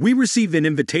 "We received an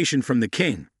invitation from the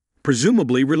king,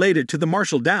 presumably related to the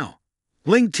martial Dao."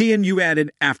 Ling Tianyu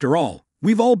added, "After all,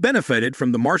 we've all benefited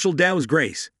from the martial Dao's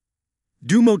grace."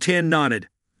 Du Motian nodded,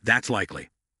 "That's likely."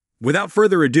 Without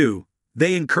further ado,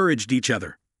 they encouraged each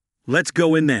other. "Let's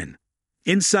go in then."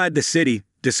 Inside the city,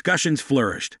 discussions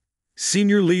flourished.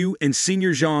 Senior Liu and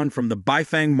Senior Zhang from the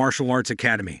Baifang Martial Arts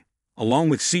Academy, along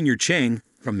with Senior Cheng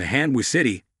from the Hanwu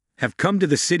City, have come to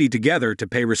the city together to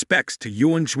pay respects to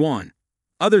Yuan Xuan.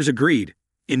 Others agreed.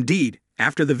 Indeed,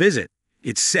 after the visit,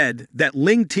 it's said that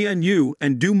Ling Tianyu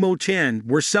and Du Motian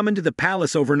were summoned to the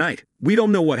palace overnight. We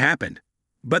don't know what happened.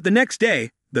 But the next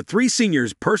day, the three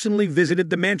seniors personally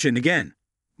visited the mansion again.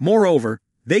 Moreover,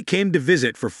 they came to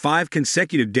visit for 5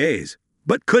 consecutive days,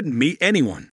 but couldn't meet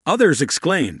anyone. Others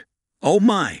exclaimed, "Oh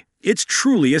my, it's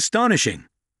truly astonishing.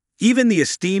 Even the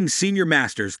esteemed senior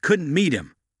masters couldn't meet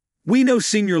him." We know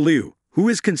Senior Liu, who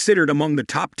is considered among the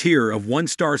top tier of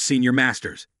 1-star senior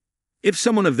masters. If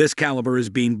someone of this caliber is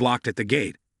being blocked at the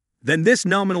gate, then this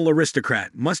nominal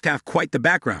aristocrat must have quite the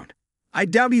background. I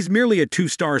doubt he's merely a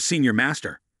 2-star senior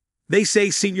master. They say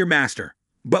senior master,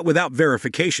 but without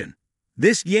verification.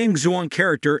 This Yang Xuan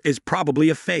character is probably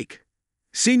a fake.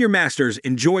 Senior masters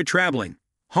enjoy traveling,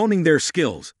 honing their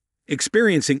skills,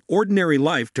 experiencing ordinary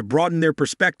life to broaden their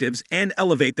perspectives and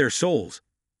elevate their souls.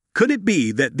 Could it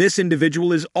be that this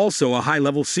individual is also a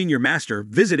high-level senior master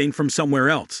visiting from somewhere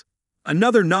else?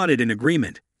 Another nodded in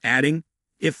agreement, adding,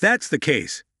 "If that's the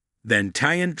case, then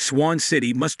Tian Xuan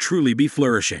City must truly be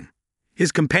flourishing."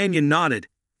 His companion nodded,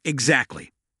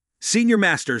 "Exactly. Senior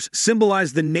masters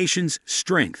symbolize the nation's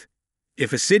strength.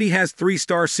 If a city has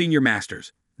 3-star senior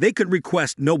masters, they could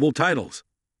request noble titles.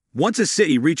 Once a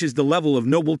city reaches the level of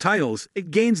noble titles,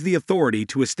 it gains the authority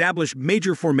to establish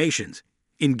major formations,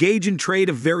 engage in trade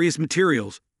of various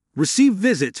materials, receive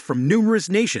visits from numerous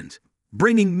nations,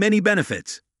 bringing many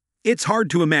benefits. It's hard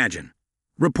to imagine."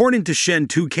 Reporting to Shen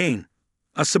Tu King,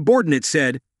 a subordinate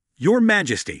said, "Your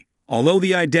Majesty, although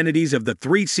the identities of the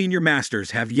 3 senior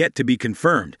masters have yet to be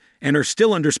confirmed and are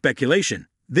still under speculation,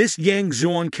 this Yang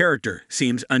Xuan character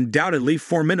seems undoubtedly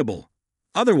formidable.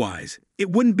 Otherwise, it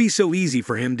wouldn't be so easy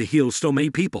for him to heal so many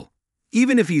people.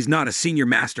 Even if he's not a senior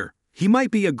master, he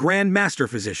might be a grand master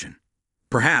physician.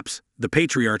 Perhaps the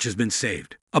patriarch has been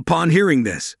saved." Upon hearing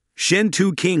this, Shen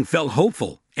Tu King felt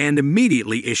hopeful and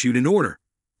immediately issued an order.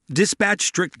 "Dispatch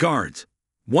strict guards.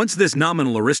 Once this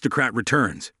nominal aristocrat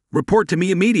returns, report to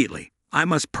me immediately. I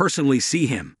must personally see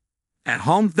him. At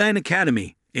Hongthan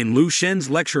Academy, in Lu Shen's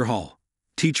lecture hall.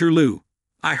 Teacher Lu,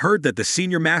 I heard that the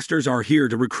senior masters are here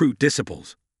to recruit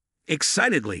disciples."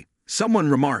 Excitedly, someone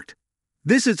remarked,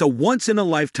 "This is a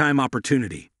once-in-a-lifetime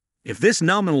opportunity. If this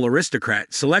nominal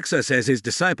aristocrat selects us as his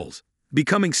disciples,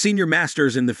 becoming senior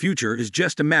masters in the future is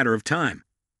just a matter of time."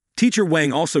 Teacher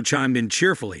Wang also chimed in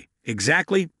cheerfully,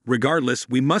 "Exactly, regardless,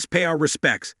 we must pay our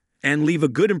respects and leave a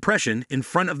good impression in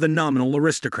front of the nominal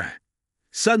aristocrat."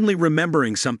 Suddenly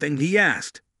remembering something, he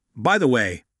asked, "By the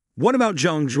way, what about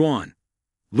Zhang Xuan?"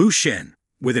 Lu Shen,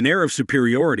 with an air of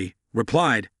superiority,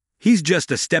 replied, "He's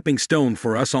just a stepping stone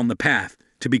for us on the path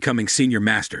to becoming senior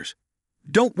masters.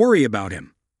 Don't worry about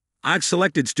him. I've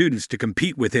selected students to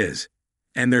compete with his,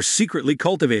 and they're secretly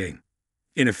cultivating.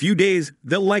 In a few days,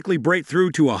 they'll likely break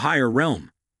through to a higher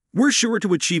realm. We're sure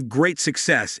to achieve great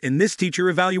success in this teacher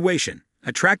evaluation,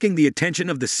 attracting the attention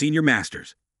of the senior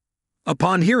masters."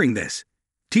 Upon hearing this,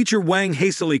 Teacher Wang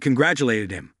hastily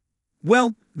congratulated him.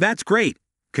 "Well, that's great.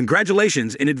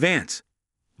 Congratulations in advance."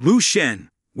 Lu Shen,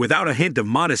 without a hint of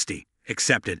modesty,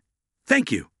 accepted. "Thank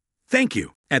you. Thank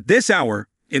you." At this hour,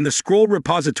 in the scroll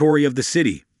repository of the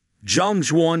city, Zhang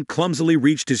Xuan clumsily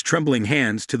reached his trembling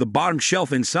hands to the bottom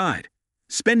shelf inside.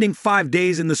 Spending 5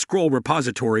 days in the scroll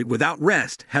repository without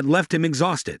rest had left him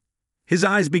exhausted. His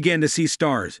eyes began to see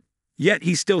stars, yet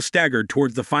he still staggered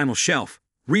towards the final shelf,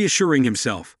 reassuring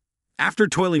himself, "After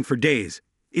toiling for days,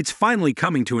 it's finally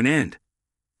coming to an end."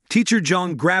 Teacher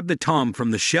Zhang grabbed the tom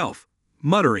from the shelf,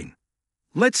 muttering,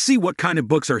 "Let's see what kind of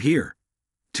books are here."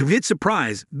 To his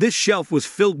surprise, this shelf was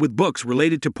filled with books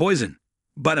related to poison.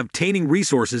 But obtaining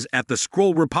resources at the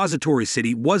scroll repository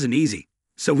city wasn't easy,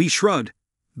 so he shrugged.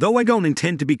 "Though I don't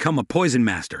intend to become a poison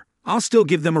master, I'll still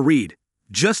give them a read,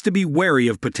 just to be wary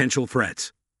of potential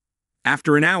threats."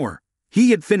 After an hour,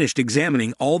 He had finished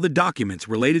examining all the documents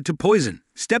related to poison,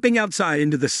 stepping outside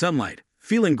into the sunlight,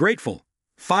 feeling grateful.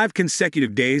 5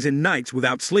 consecutive days and nights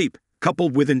without sleep,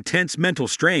 coupled with intense mental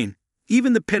strain.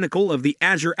 Even the pinnacle of the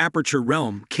Azure Aperture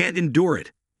realm can't endure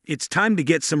it. It's time to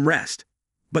get some rest.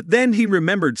 But then he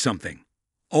remembered something.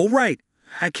 Oh right,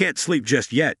 I can't sleep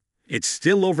just yet. It's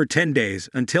still over 10 days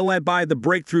until I buy the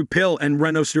breakthrough pill and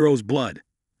rhinoceros blood.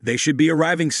 They should be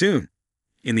arriving soon.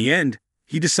 In the end,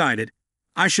 he decided,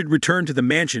 I should return to the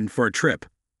mansion for a trip.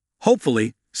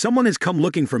 Hopefully, someone has come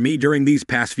looking for me during these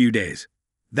past few days.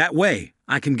 That way,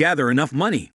 I can gather enough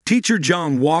money. Teacher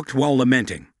Zhang walked while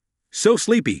lamenting. So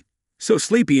sleepy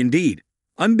indeed.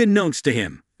 Unbeknownst to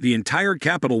him, the entire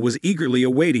capital was eagerly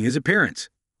awaiting his appearance.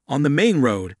 On the main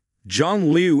road,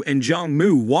 Zhang Liu and Zhang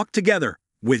Mu walked together,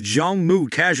 with Zhang Mu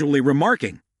casually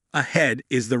remarking, ahead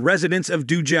is the residence of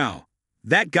Du Jiao.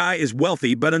 That guy is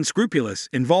wealthy but unscrupulous,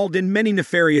 involved in many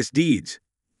nefarious deeds.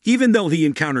 Even though he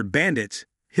encountered bandits,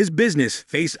 his business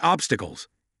faced obstacles.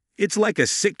 It's like a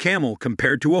sick camel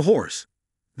compared to a horse.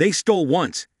 They stole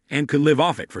once and could live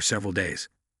off it for several days.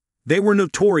 They were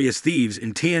notorious thieves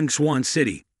in Zhang Xuan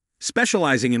City,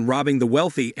 specializing in robbing the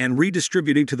wealthy and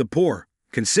redistributing to the poor,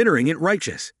 considering it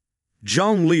righteous.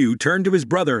 Zhang Liu turned to his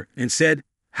brother and said,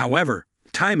 however,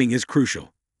 timing is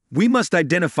crucial. We must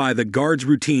identify the guards'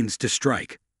 routines to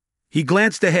strike. He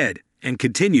glanced ahead and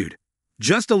continued,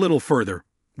 just a little further,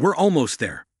 we're almost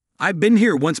there. I've been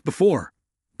here once before.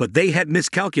 But they had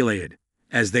miscalculated.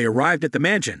 As they arrived at the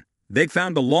mansion, they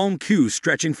found a long queue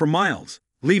stretching for miles,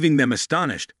 leaving them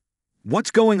astonished.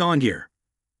 What's going on here?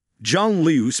 Zhang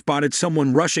Liu spotted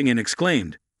someone rushing and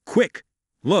exclaimed, quick,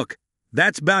 look,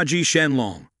 that's Baoji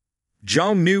Shenlong.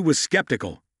 Zhang Mu was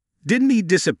skeptical. Didn't he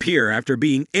disappear after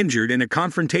being injured in a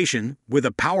confrontation with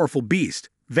a powerful beast,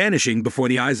 vanishing before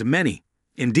the eyes of many?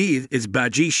 Indeed, it's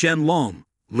Baoji Shenlong,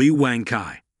 Li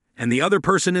Wangkai, and the other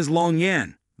person is Long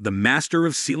Yan, the master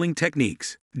of sealing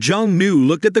techniques. Zhang Mu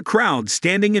looked at the crowd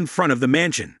standing in front of the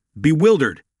mansion,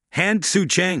 bewildered. Han Tzu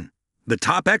Cheng, the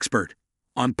top expert,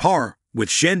 on par with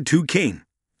Shen Tu King,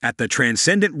 at the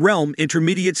Transcendent Realm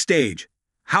intermediate stage.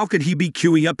 How could he be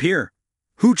queuing up here?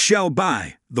 Hu Xiao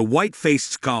Bai, the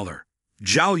white-faced scholar.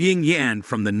 Zhao Ying Yan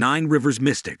from the 9 Rivers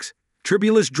Mystics.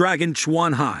 Tribulus Dragon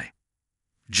Chuan Hai.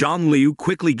 Zhang Liu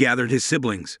quickly gathered his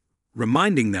siblings,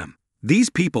 reminding them, these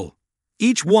people,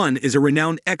 each one is a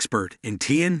renowned expert in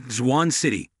Tian Xuan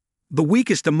City. The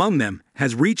weakest among them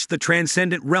has reached the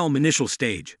Transcendent Realm initial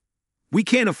stage. We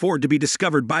can't afford to be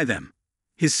discovered by them.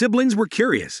 His siblings were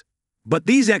curious, but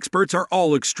these experts are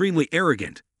all extremely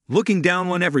arrogant, looking down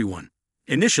on everyone.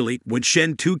 Initially, when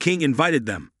Shen Tu King invited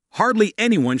them, hardly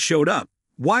anyone showed up.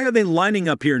 Why are they lining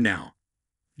up here now?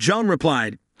 Zhang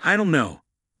replied, I don't know.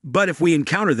 But if we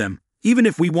encounter them, even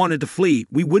if we wanted to flee,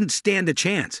 we wouldn't stand a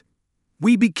chance.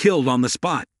 We'd be killed on the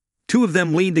spot. 2 of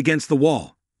them leaned against the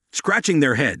wall, scratching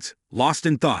their heads, lost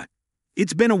in thought.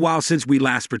 It's been a while since we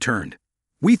last returned.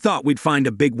 We thought we'd find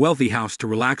a big wealthy house to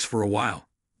relax for a while.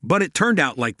 But it turned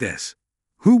out like this.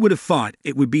 Who would have thought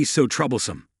it would be so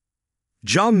troublesome?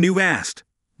 Zhang Nu asked,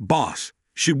 Boss,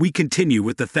 should we continue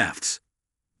with the thefts?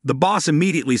 The boss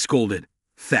immediately scolded,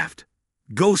 Theft?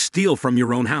 Go steal from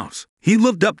your own house. He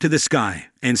looked up to the sky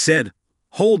and said,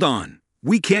 Hold on,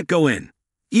 we can't go in.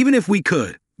 Even if we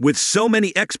could, with so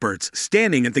many experts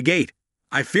standing at the gate,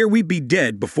 I fear we'd be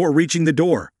dead before reaching the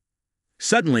door.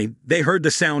 Suddenly, they heard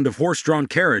the sound of horse-drawn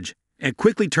carriage and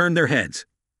quickly turned their heads.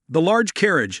 The large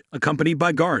carriage, accompanied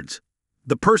by guards.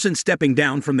 The person stepping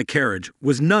down from the carriage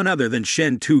was none other than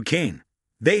Shen Tu King.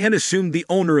 They had assumed the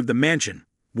owner of the mansion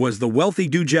was the wealthy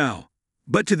Du Jiao.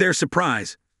 But to their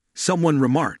surprise, someone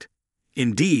remarked,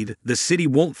 Indeed, the city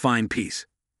won't find peace.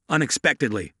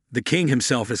 Unexpectedly, the king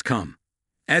himself has come.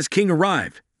 As king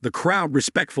arrived, the crowd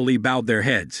respectfully bowed their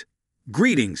heads.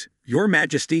 Greetings, your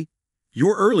majesty.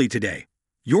 You're early today.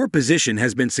 Your position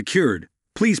has been secured.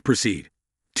 Please proceed.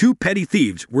 2 petty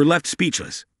thieves were left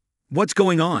speechless. What's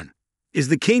going on? Is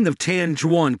the king of Tan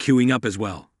Zhuan queuing up as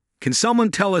well? Can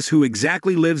someone tell us who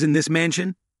exactly lives in this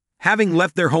mansion? Having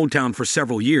left their hometown for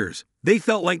several years, they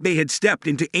felt like they had stepped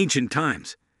into ancient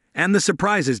times. And the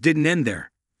surprises didn't end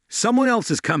there. Someone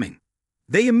else is coming.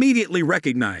 They immediately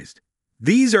recognized.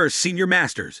 These are senior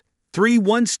masters, 3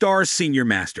 one-star senior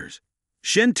masters.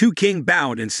 Shen Tu King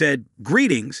bowed and said,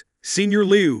 Greetings, Senior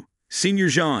Liu, Senior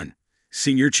Zhan,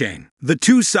 Senior Cheng. The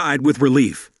 2 sighed with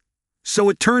relief. So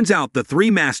it turns out the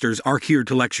 3 masters are here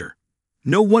to lecture.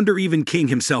 No wonder even King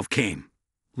himself came.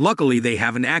 Luckily they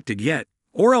haven't acted yet,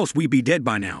 or else we'd be dead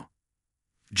by now.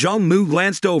 Zhang Mu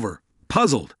glanced over,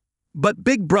 puzzled. But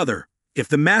big brother, if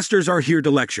the masters are here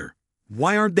to lecture,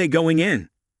 why aren't they going in?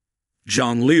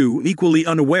 Zhang Liu, equally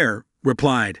unaware,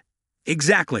 replied,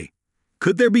 Exactly.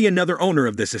 Could there be another owner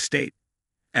of this estate?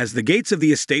 As the gates of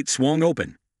the estate swung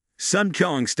open, Sun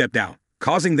Kong stepped out,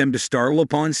 causing them to startle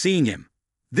upon seeing him.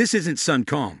 This isn't Sun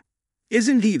Kong.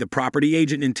 Isn't he the property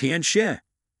agent in Tianxie?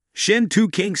 Shen Tu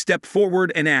King stepped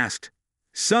forward and asked,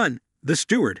 Sun, the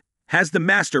steward, has the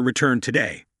master returned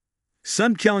today?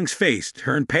 Sun Kong's face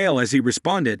turned pale as he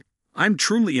responded, I'm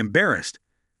truly embarrassed.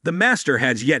 The master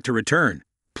has yet to return.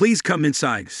 Please come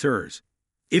inside, sirs.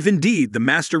 If indeed the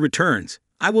master returns,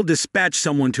 I will dispatch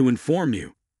someone to inform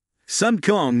you. Sun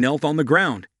Kong knelt on the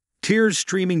ground, tears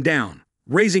streaming down,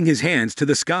 raising his hands to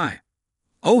the sky.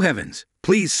 Oh heavens,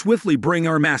 please swiftly bring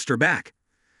our master back.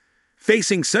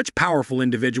 Facing such powerful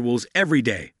individuals every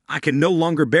day, I can no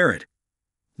longer bear it.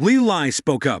 Liu Lai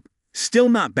spoke up, still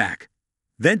not back.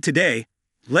 Then today,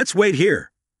 let's wait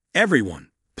here. Everyone,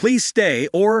 please stay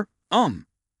or,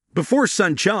 Before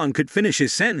Sun Chong could finish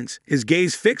his sentence, his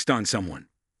gaze fixed on someone.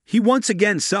 He once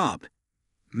again sobbed.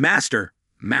 Master,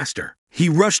 master. He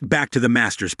rushed back to the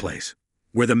master's place,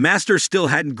 where the master still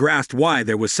hadn't grasped why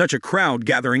there was such a crowd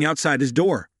gathering outside his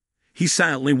door. He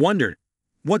silently wondered,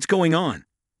 what's going on?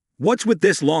 What's with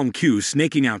this long queue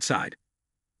snaking outside?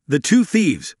 The two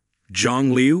thieves,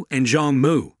 Zhang Liu and Zhang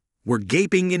Mu, were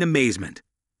gaping in amazement.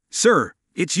 Sir,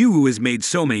 it's you who has made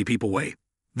so many people wait.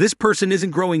 This person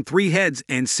isn't growing 3 heads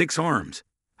and 6 arms.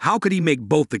 How could he make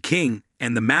both the king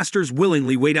and the masters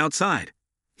willingly wait outside?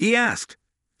 He asked.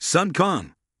 Sun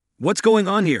Kong, what's going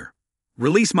on here?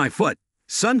 Release my foot.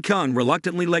 Sun Kong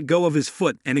reluctantly let go of his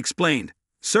foot and explained,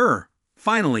 Sir,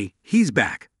 finally, he's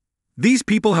back. These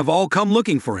people have all come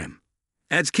looking for him.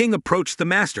 As King approached the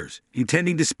masters,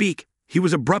 intending to speak, he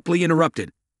was abruptly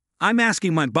interrupted. I'm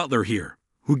asking my butler here,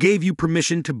 who gave you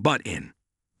permission to butt in.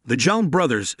 The Zhang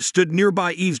brothers stood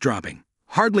nearby eavesdropping,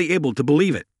 hardly able to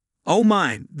believe it. Oh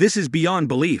my, this is beyond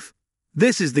belief.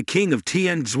 This is the king of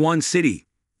Tianxuan City,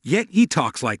 yet he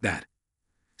talks like that.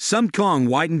 Sun Kong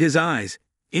widened his eyes.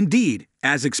 Indeed,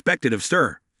 as expected of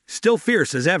Sir, still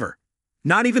fierce as ever.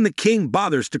 Not even the king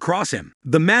bothers to cross him.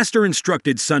 The master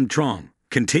instructed Sun Chong,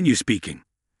 continue speaking.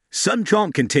 Sun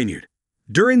Chong continued,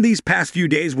 during these past few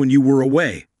days when you were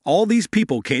away, all these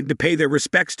people came to pay their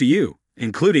respects to you,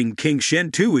 including King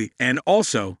Shen Tui, and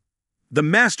also, the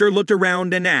master looked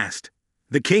around and asked,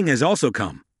 the king has also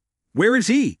come. Where is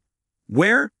he?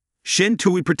 Where? Shen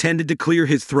Tui pretended to clear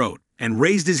his throat and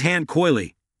raised his hand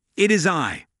coyly. It is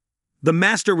I. The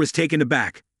master was taken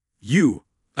aback. You,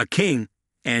 a king,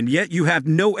 and yet you have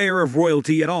no air of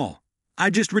royalty at all.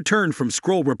 I just returned from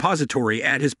scroll repository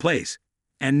at his place,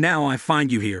 and now I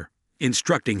find you here,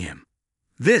 instructing him.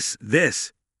 This.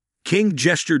 King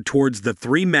gestured towards the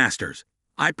 3 masters.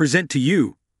 I present to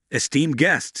you, esteemed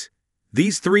guests.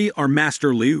 These 3 are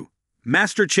Master Liu,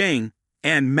 Master Cheng,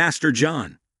 and Master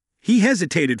John. He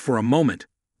hesitated for a moment,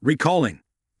 recalling,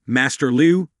 Master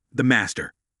Liu, the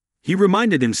master. He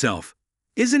reminded himself,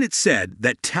 isn't it said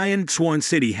that Tianxuan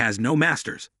City has no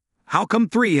masters? How come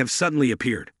 3 have suddenly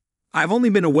appeared? I've only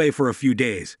been away for a few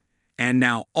days, and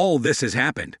now all this has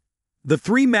happened. The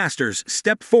 3 masters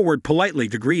stepped forward politely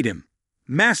to greet him.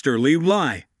 Master Liu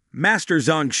Lai, Master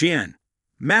Zhang Xuan,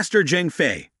 Master Zheng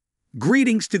Fei.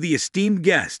 Greetings to the esteemed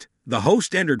guest. The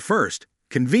host entered first,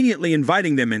 conveniently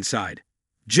inviting them inside.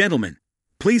 Gentlemen,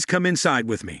 please come inside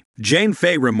with me. Zheng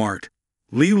Fei remarked.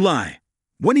 Liu Lai,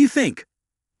 what do you think?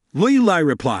 Liu Lai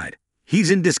replied,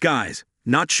 he's in disguise,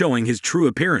 not showing his true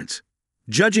appearance.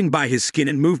 Judging by his skin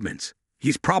and movements,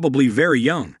 he's probably very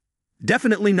young.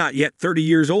 Definitely not yet 30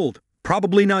 years old,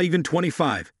 probably not even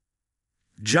 25.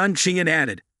 Zhang Xian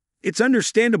added, it's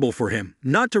understandable for him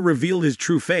not to reveal his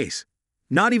true face.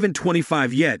 Not even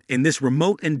 25 yet in this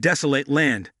remote and desolate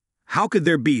land. How could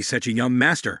there be such a young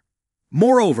master?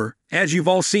 Moreover, as you've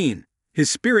all seen, his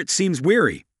spirit seems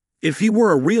weary. If he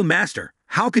were a real master,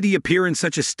 how could he appear in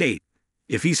such a state?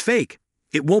 If he's fake,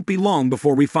 it won't be long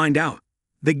before we find out.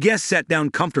 The guest sat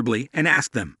down comfortably and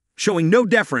asked them, showing no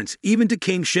deference even to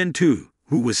King Shen Tu,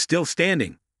 who was still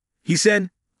standing. He said,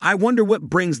 I wonder what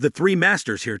brings the 3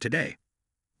 masters here today.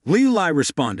 Liu Lai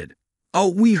responded, oh,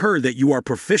 we heard that you are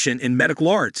proficient in medical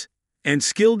arts and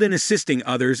skilled in assisting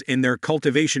others in their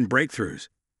cultivation breakthroughs.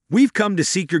 We've come to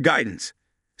seek your guidance.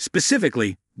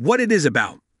 Specifically, what it is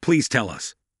about, please tell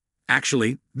us.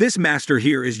 Actually, this master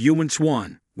here is Yuan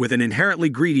Xuan, with an inherently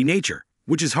greedy nature,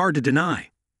 which is hard to deny.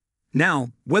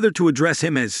 Now, whether to address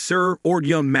him as Sir or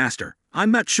Young Master,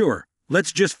 I'm not sure.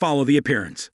 Let's just follow the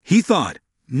appearance. He thought,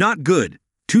 not good,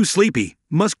 too sleepy,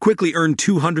 must quickly earn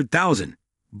 200,000.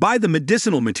 Buy the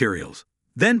medicinal materials,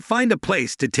 then find a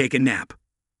place to take a nap.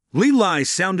 Li Lai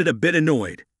sounded a bit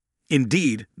annoyed.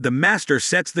 Indeed, the master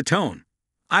sets the tone.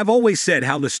 I've always said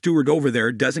how the steward over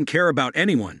there doesn't care about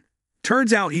anyone.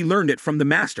 Turns out he learned it from the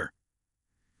master.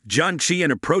 Zhang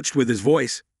Xuan approached with his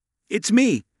voice. It's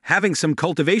me, having some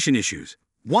cultivation issues.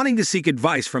 Wanting to seek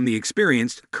advice from the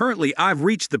experienced, currently I've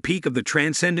reached the peak of the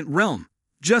transcendent realm,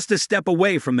 just a step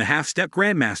away from the half-step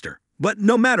grandmaster. But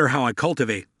no matter how I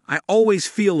cultivate, I always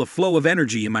feel a flow of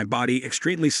energy in my body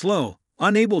extremely slow,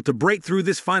 unable to break through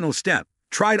this final step.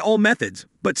 Tried all methods,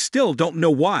 but still don't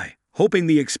know why, hoping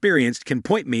the experienced can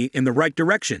point me in the right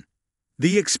direction.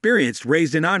 The experienced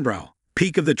raised an eyebrow.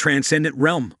 Peak of the transcendent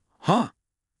realm, huh?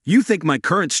 You think my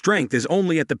current strength is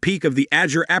only at the peak of the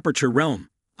azure aperture realm.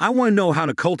 I want to know how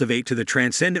to cultivate to the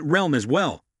transcendent realm as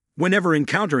well, whenever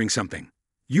encountering something.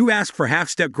 You ask for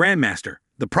half-step grandmaster.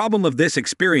 The problem of this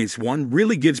experienced one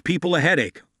really gives people a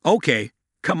headache. Okay,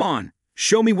 come on,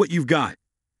 show me what you've got.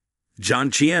 Zhang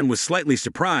Xuan was slightly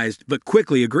surprised, but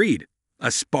quickly agreed.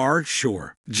 A spar,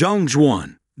 sure. Zhang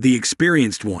Xuan, the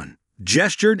experienced one,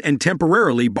 gestured and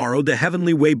temporarily borrowed the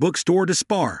Heavenly Way bookstore to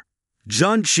spar.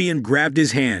 Zhang Xuan grabbed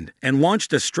his hand and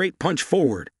launched a straight punch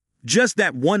forward. Just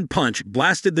that one punch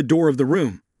blasted the door of the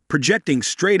room, projecting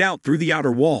straight out through the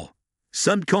outer wall.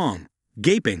 Sun Kong,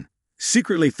 gaping,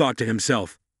 secretly thought to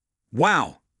himself,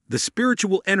 wow, the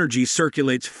spiritual energy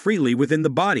circulates freely within the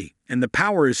body, and the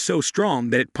power is so strong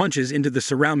that it punches into the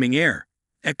surrounding air,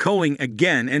 echoing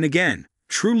again and again,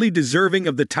 truly deserving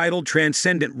of the title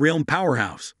Transcendent Realm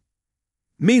Powerhouse.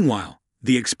 Meanwhile,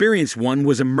 the experienced one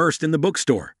was immersed in the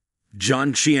bookstore.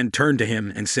 Zhang Xuan turned to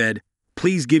him and said,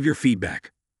 please give your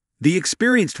feedback. The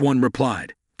experienced one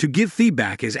replied, to give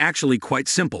feedback is actually quite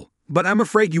simple, but I'm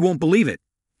afraid you won't believe it.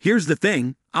 Here's the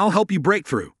thing, I'll help you break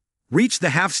through. Reach the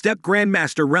half-step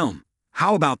grandmaster realm.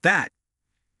 How about that?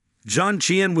 Zhang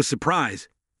Xuan was surprised.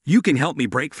 You can help me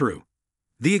break through.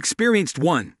 The experienced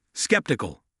one,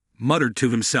 skeptical, muttered to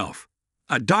himself.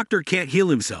 A doctor can't heal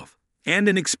himself, and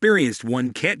an experienced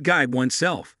one can't guide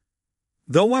oneself.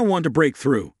 Though I want to break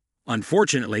through,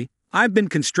 unfortunately, I've been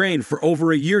constrained for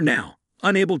over a year now,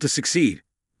 unable to succeed.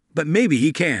 But maybe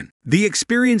he can. The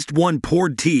experienced one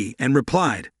poured tea and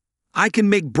replied, I can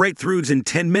make breakthroughs in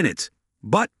 10 minutes,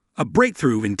 but a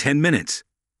breakthrough in 10 minutes.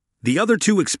 The other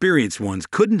two experienced ones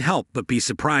couldn't help but be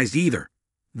surprised either.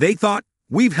 They thought,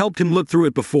 we've helped him look through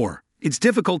it before. It's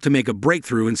difficult to make a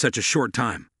breakthrough in such a short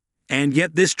time. And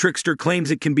yet this trickster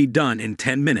claims it can be done in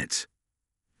 10 minutes.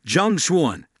 Zhang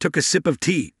Xuan took a sip of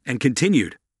tea and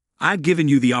continued, I've given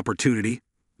you the opportunity.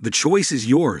 The choice is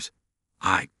yours.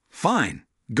 Fine,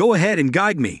 go ahead and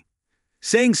guide me.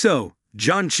 Saying so,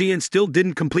 Zhang Xuan still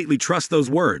didn't completely trust those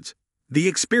words. The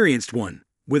experienced one,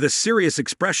 with a serious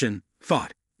expression,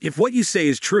 thought, if what you say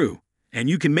is true, and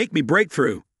you can make me break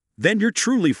through, then you're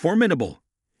truly formidable.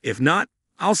 If not,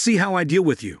 I'll see how I deal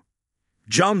with you.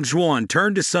 Zhang Xuan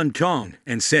turned to Sun Kong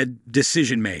and said,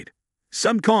 decision made.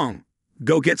 Sun Kong,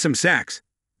 go get some sacks.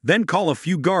 Then call a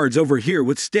few guards over here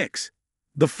with sticks.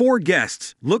 The four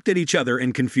guests looked at each other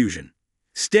in confusion.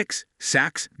 Sticks,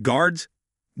 sacks, guards?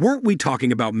 Weren't we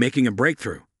talking about making a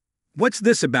breakthrough? What's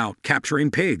this about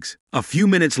capturing pigs? A few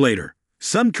minutes later,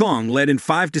 Sun Kong led in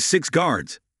 5 to 6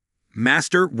 guards.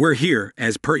 Master, we're here,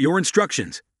 as per your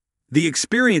instructions. The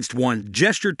experienced one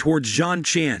gestured towards Zhang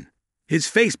Xuan, his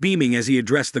face beaming as he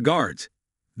addressed the guards.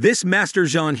 This Master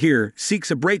Zhang here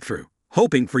seeks a breakthrough,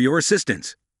 hoping for your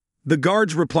assistance. The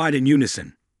guards replied in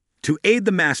unison. To aid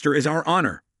the master is our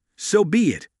honor. So be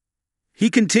it. He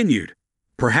continued.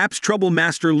 Perhaps trouble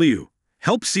Master Liu.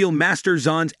 Help seal Master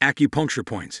Zhan's acupuncture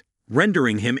points,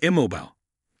 rendering him immobile.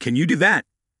 Can you do that?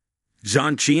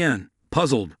 Zhang Xuan,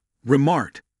 puzzled,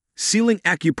 remarked. Sealing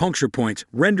acupuncture points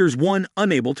renders one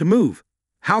unable to move.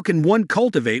 How can one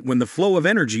cultivate when the flow of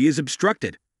energy is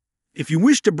obstructed? If you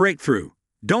wish to break through,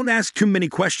 don't ask too many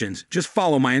questions, just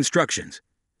follow my instructions.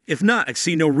 If not, I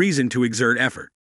see no reason to exert effort.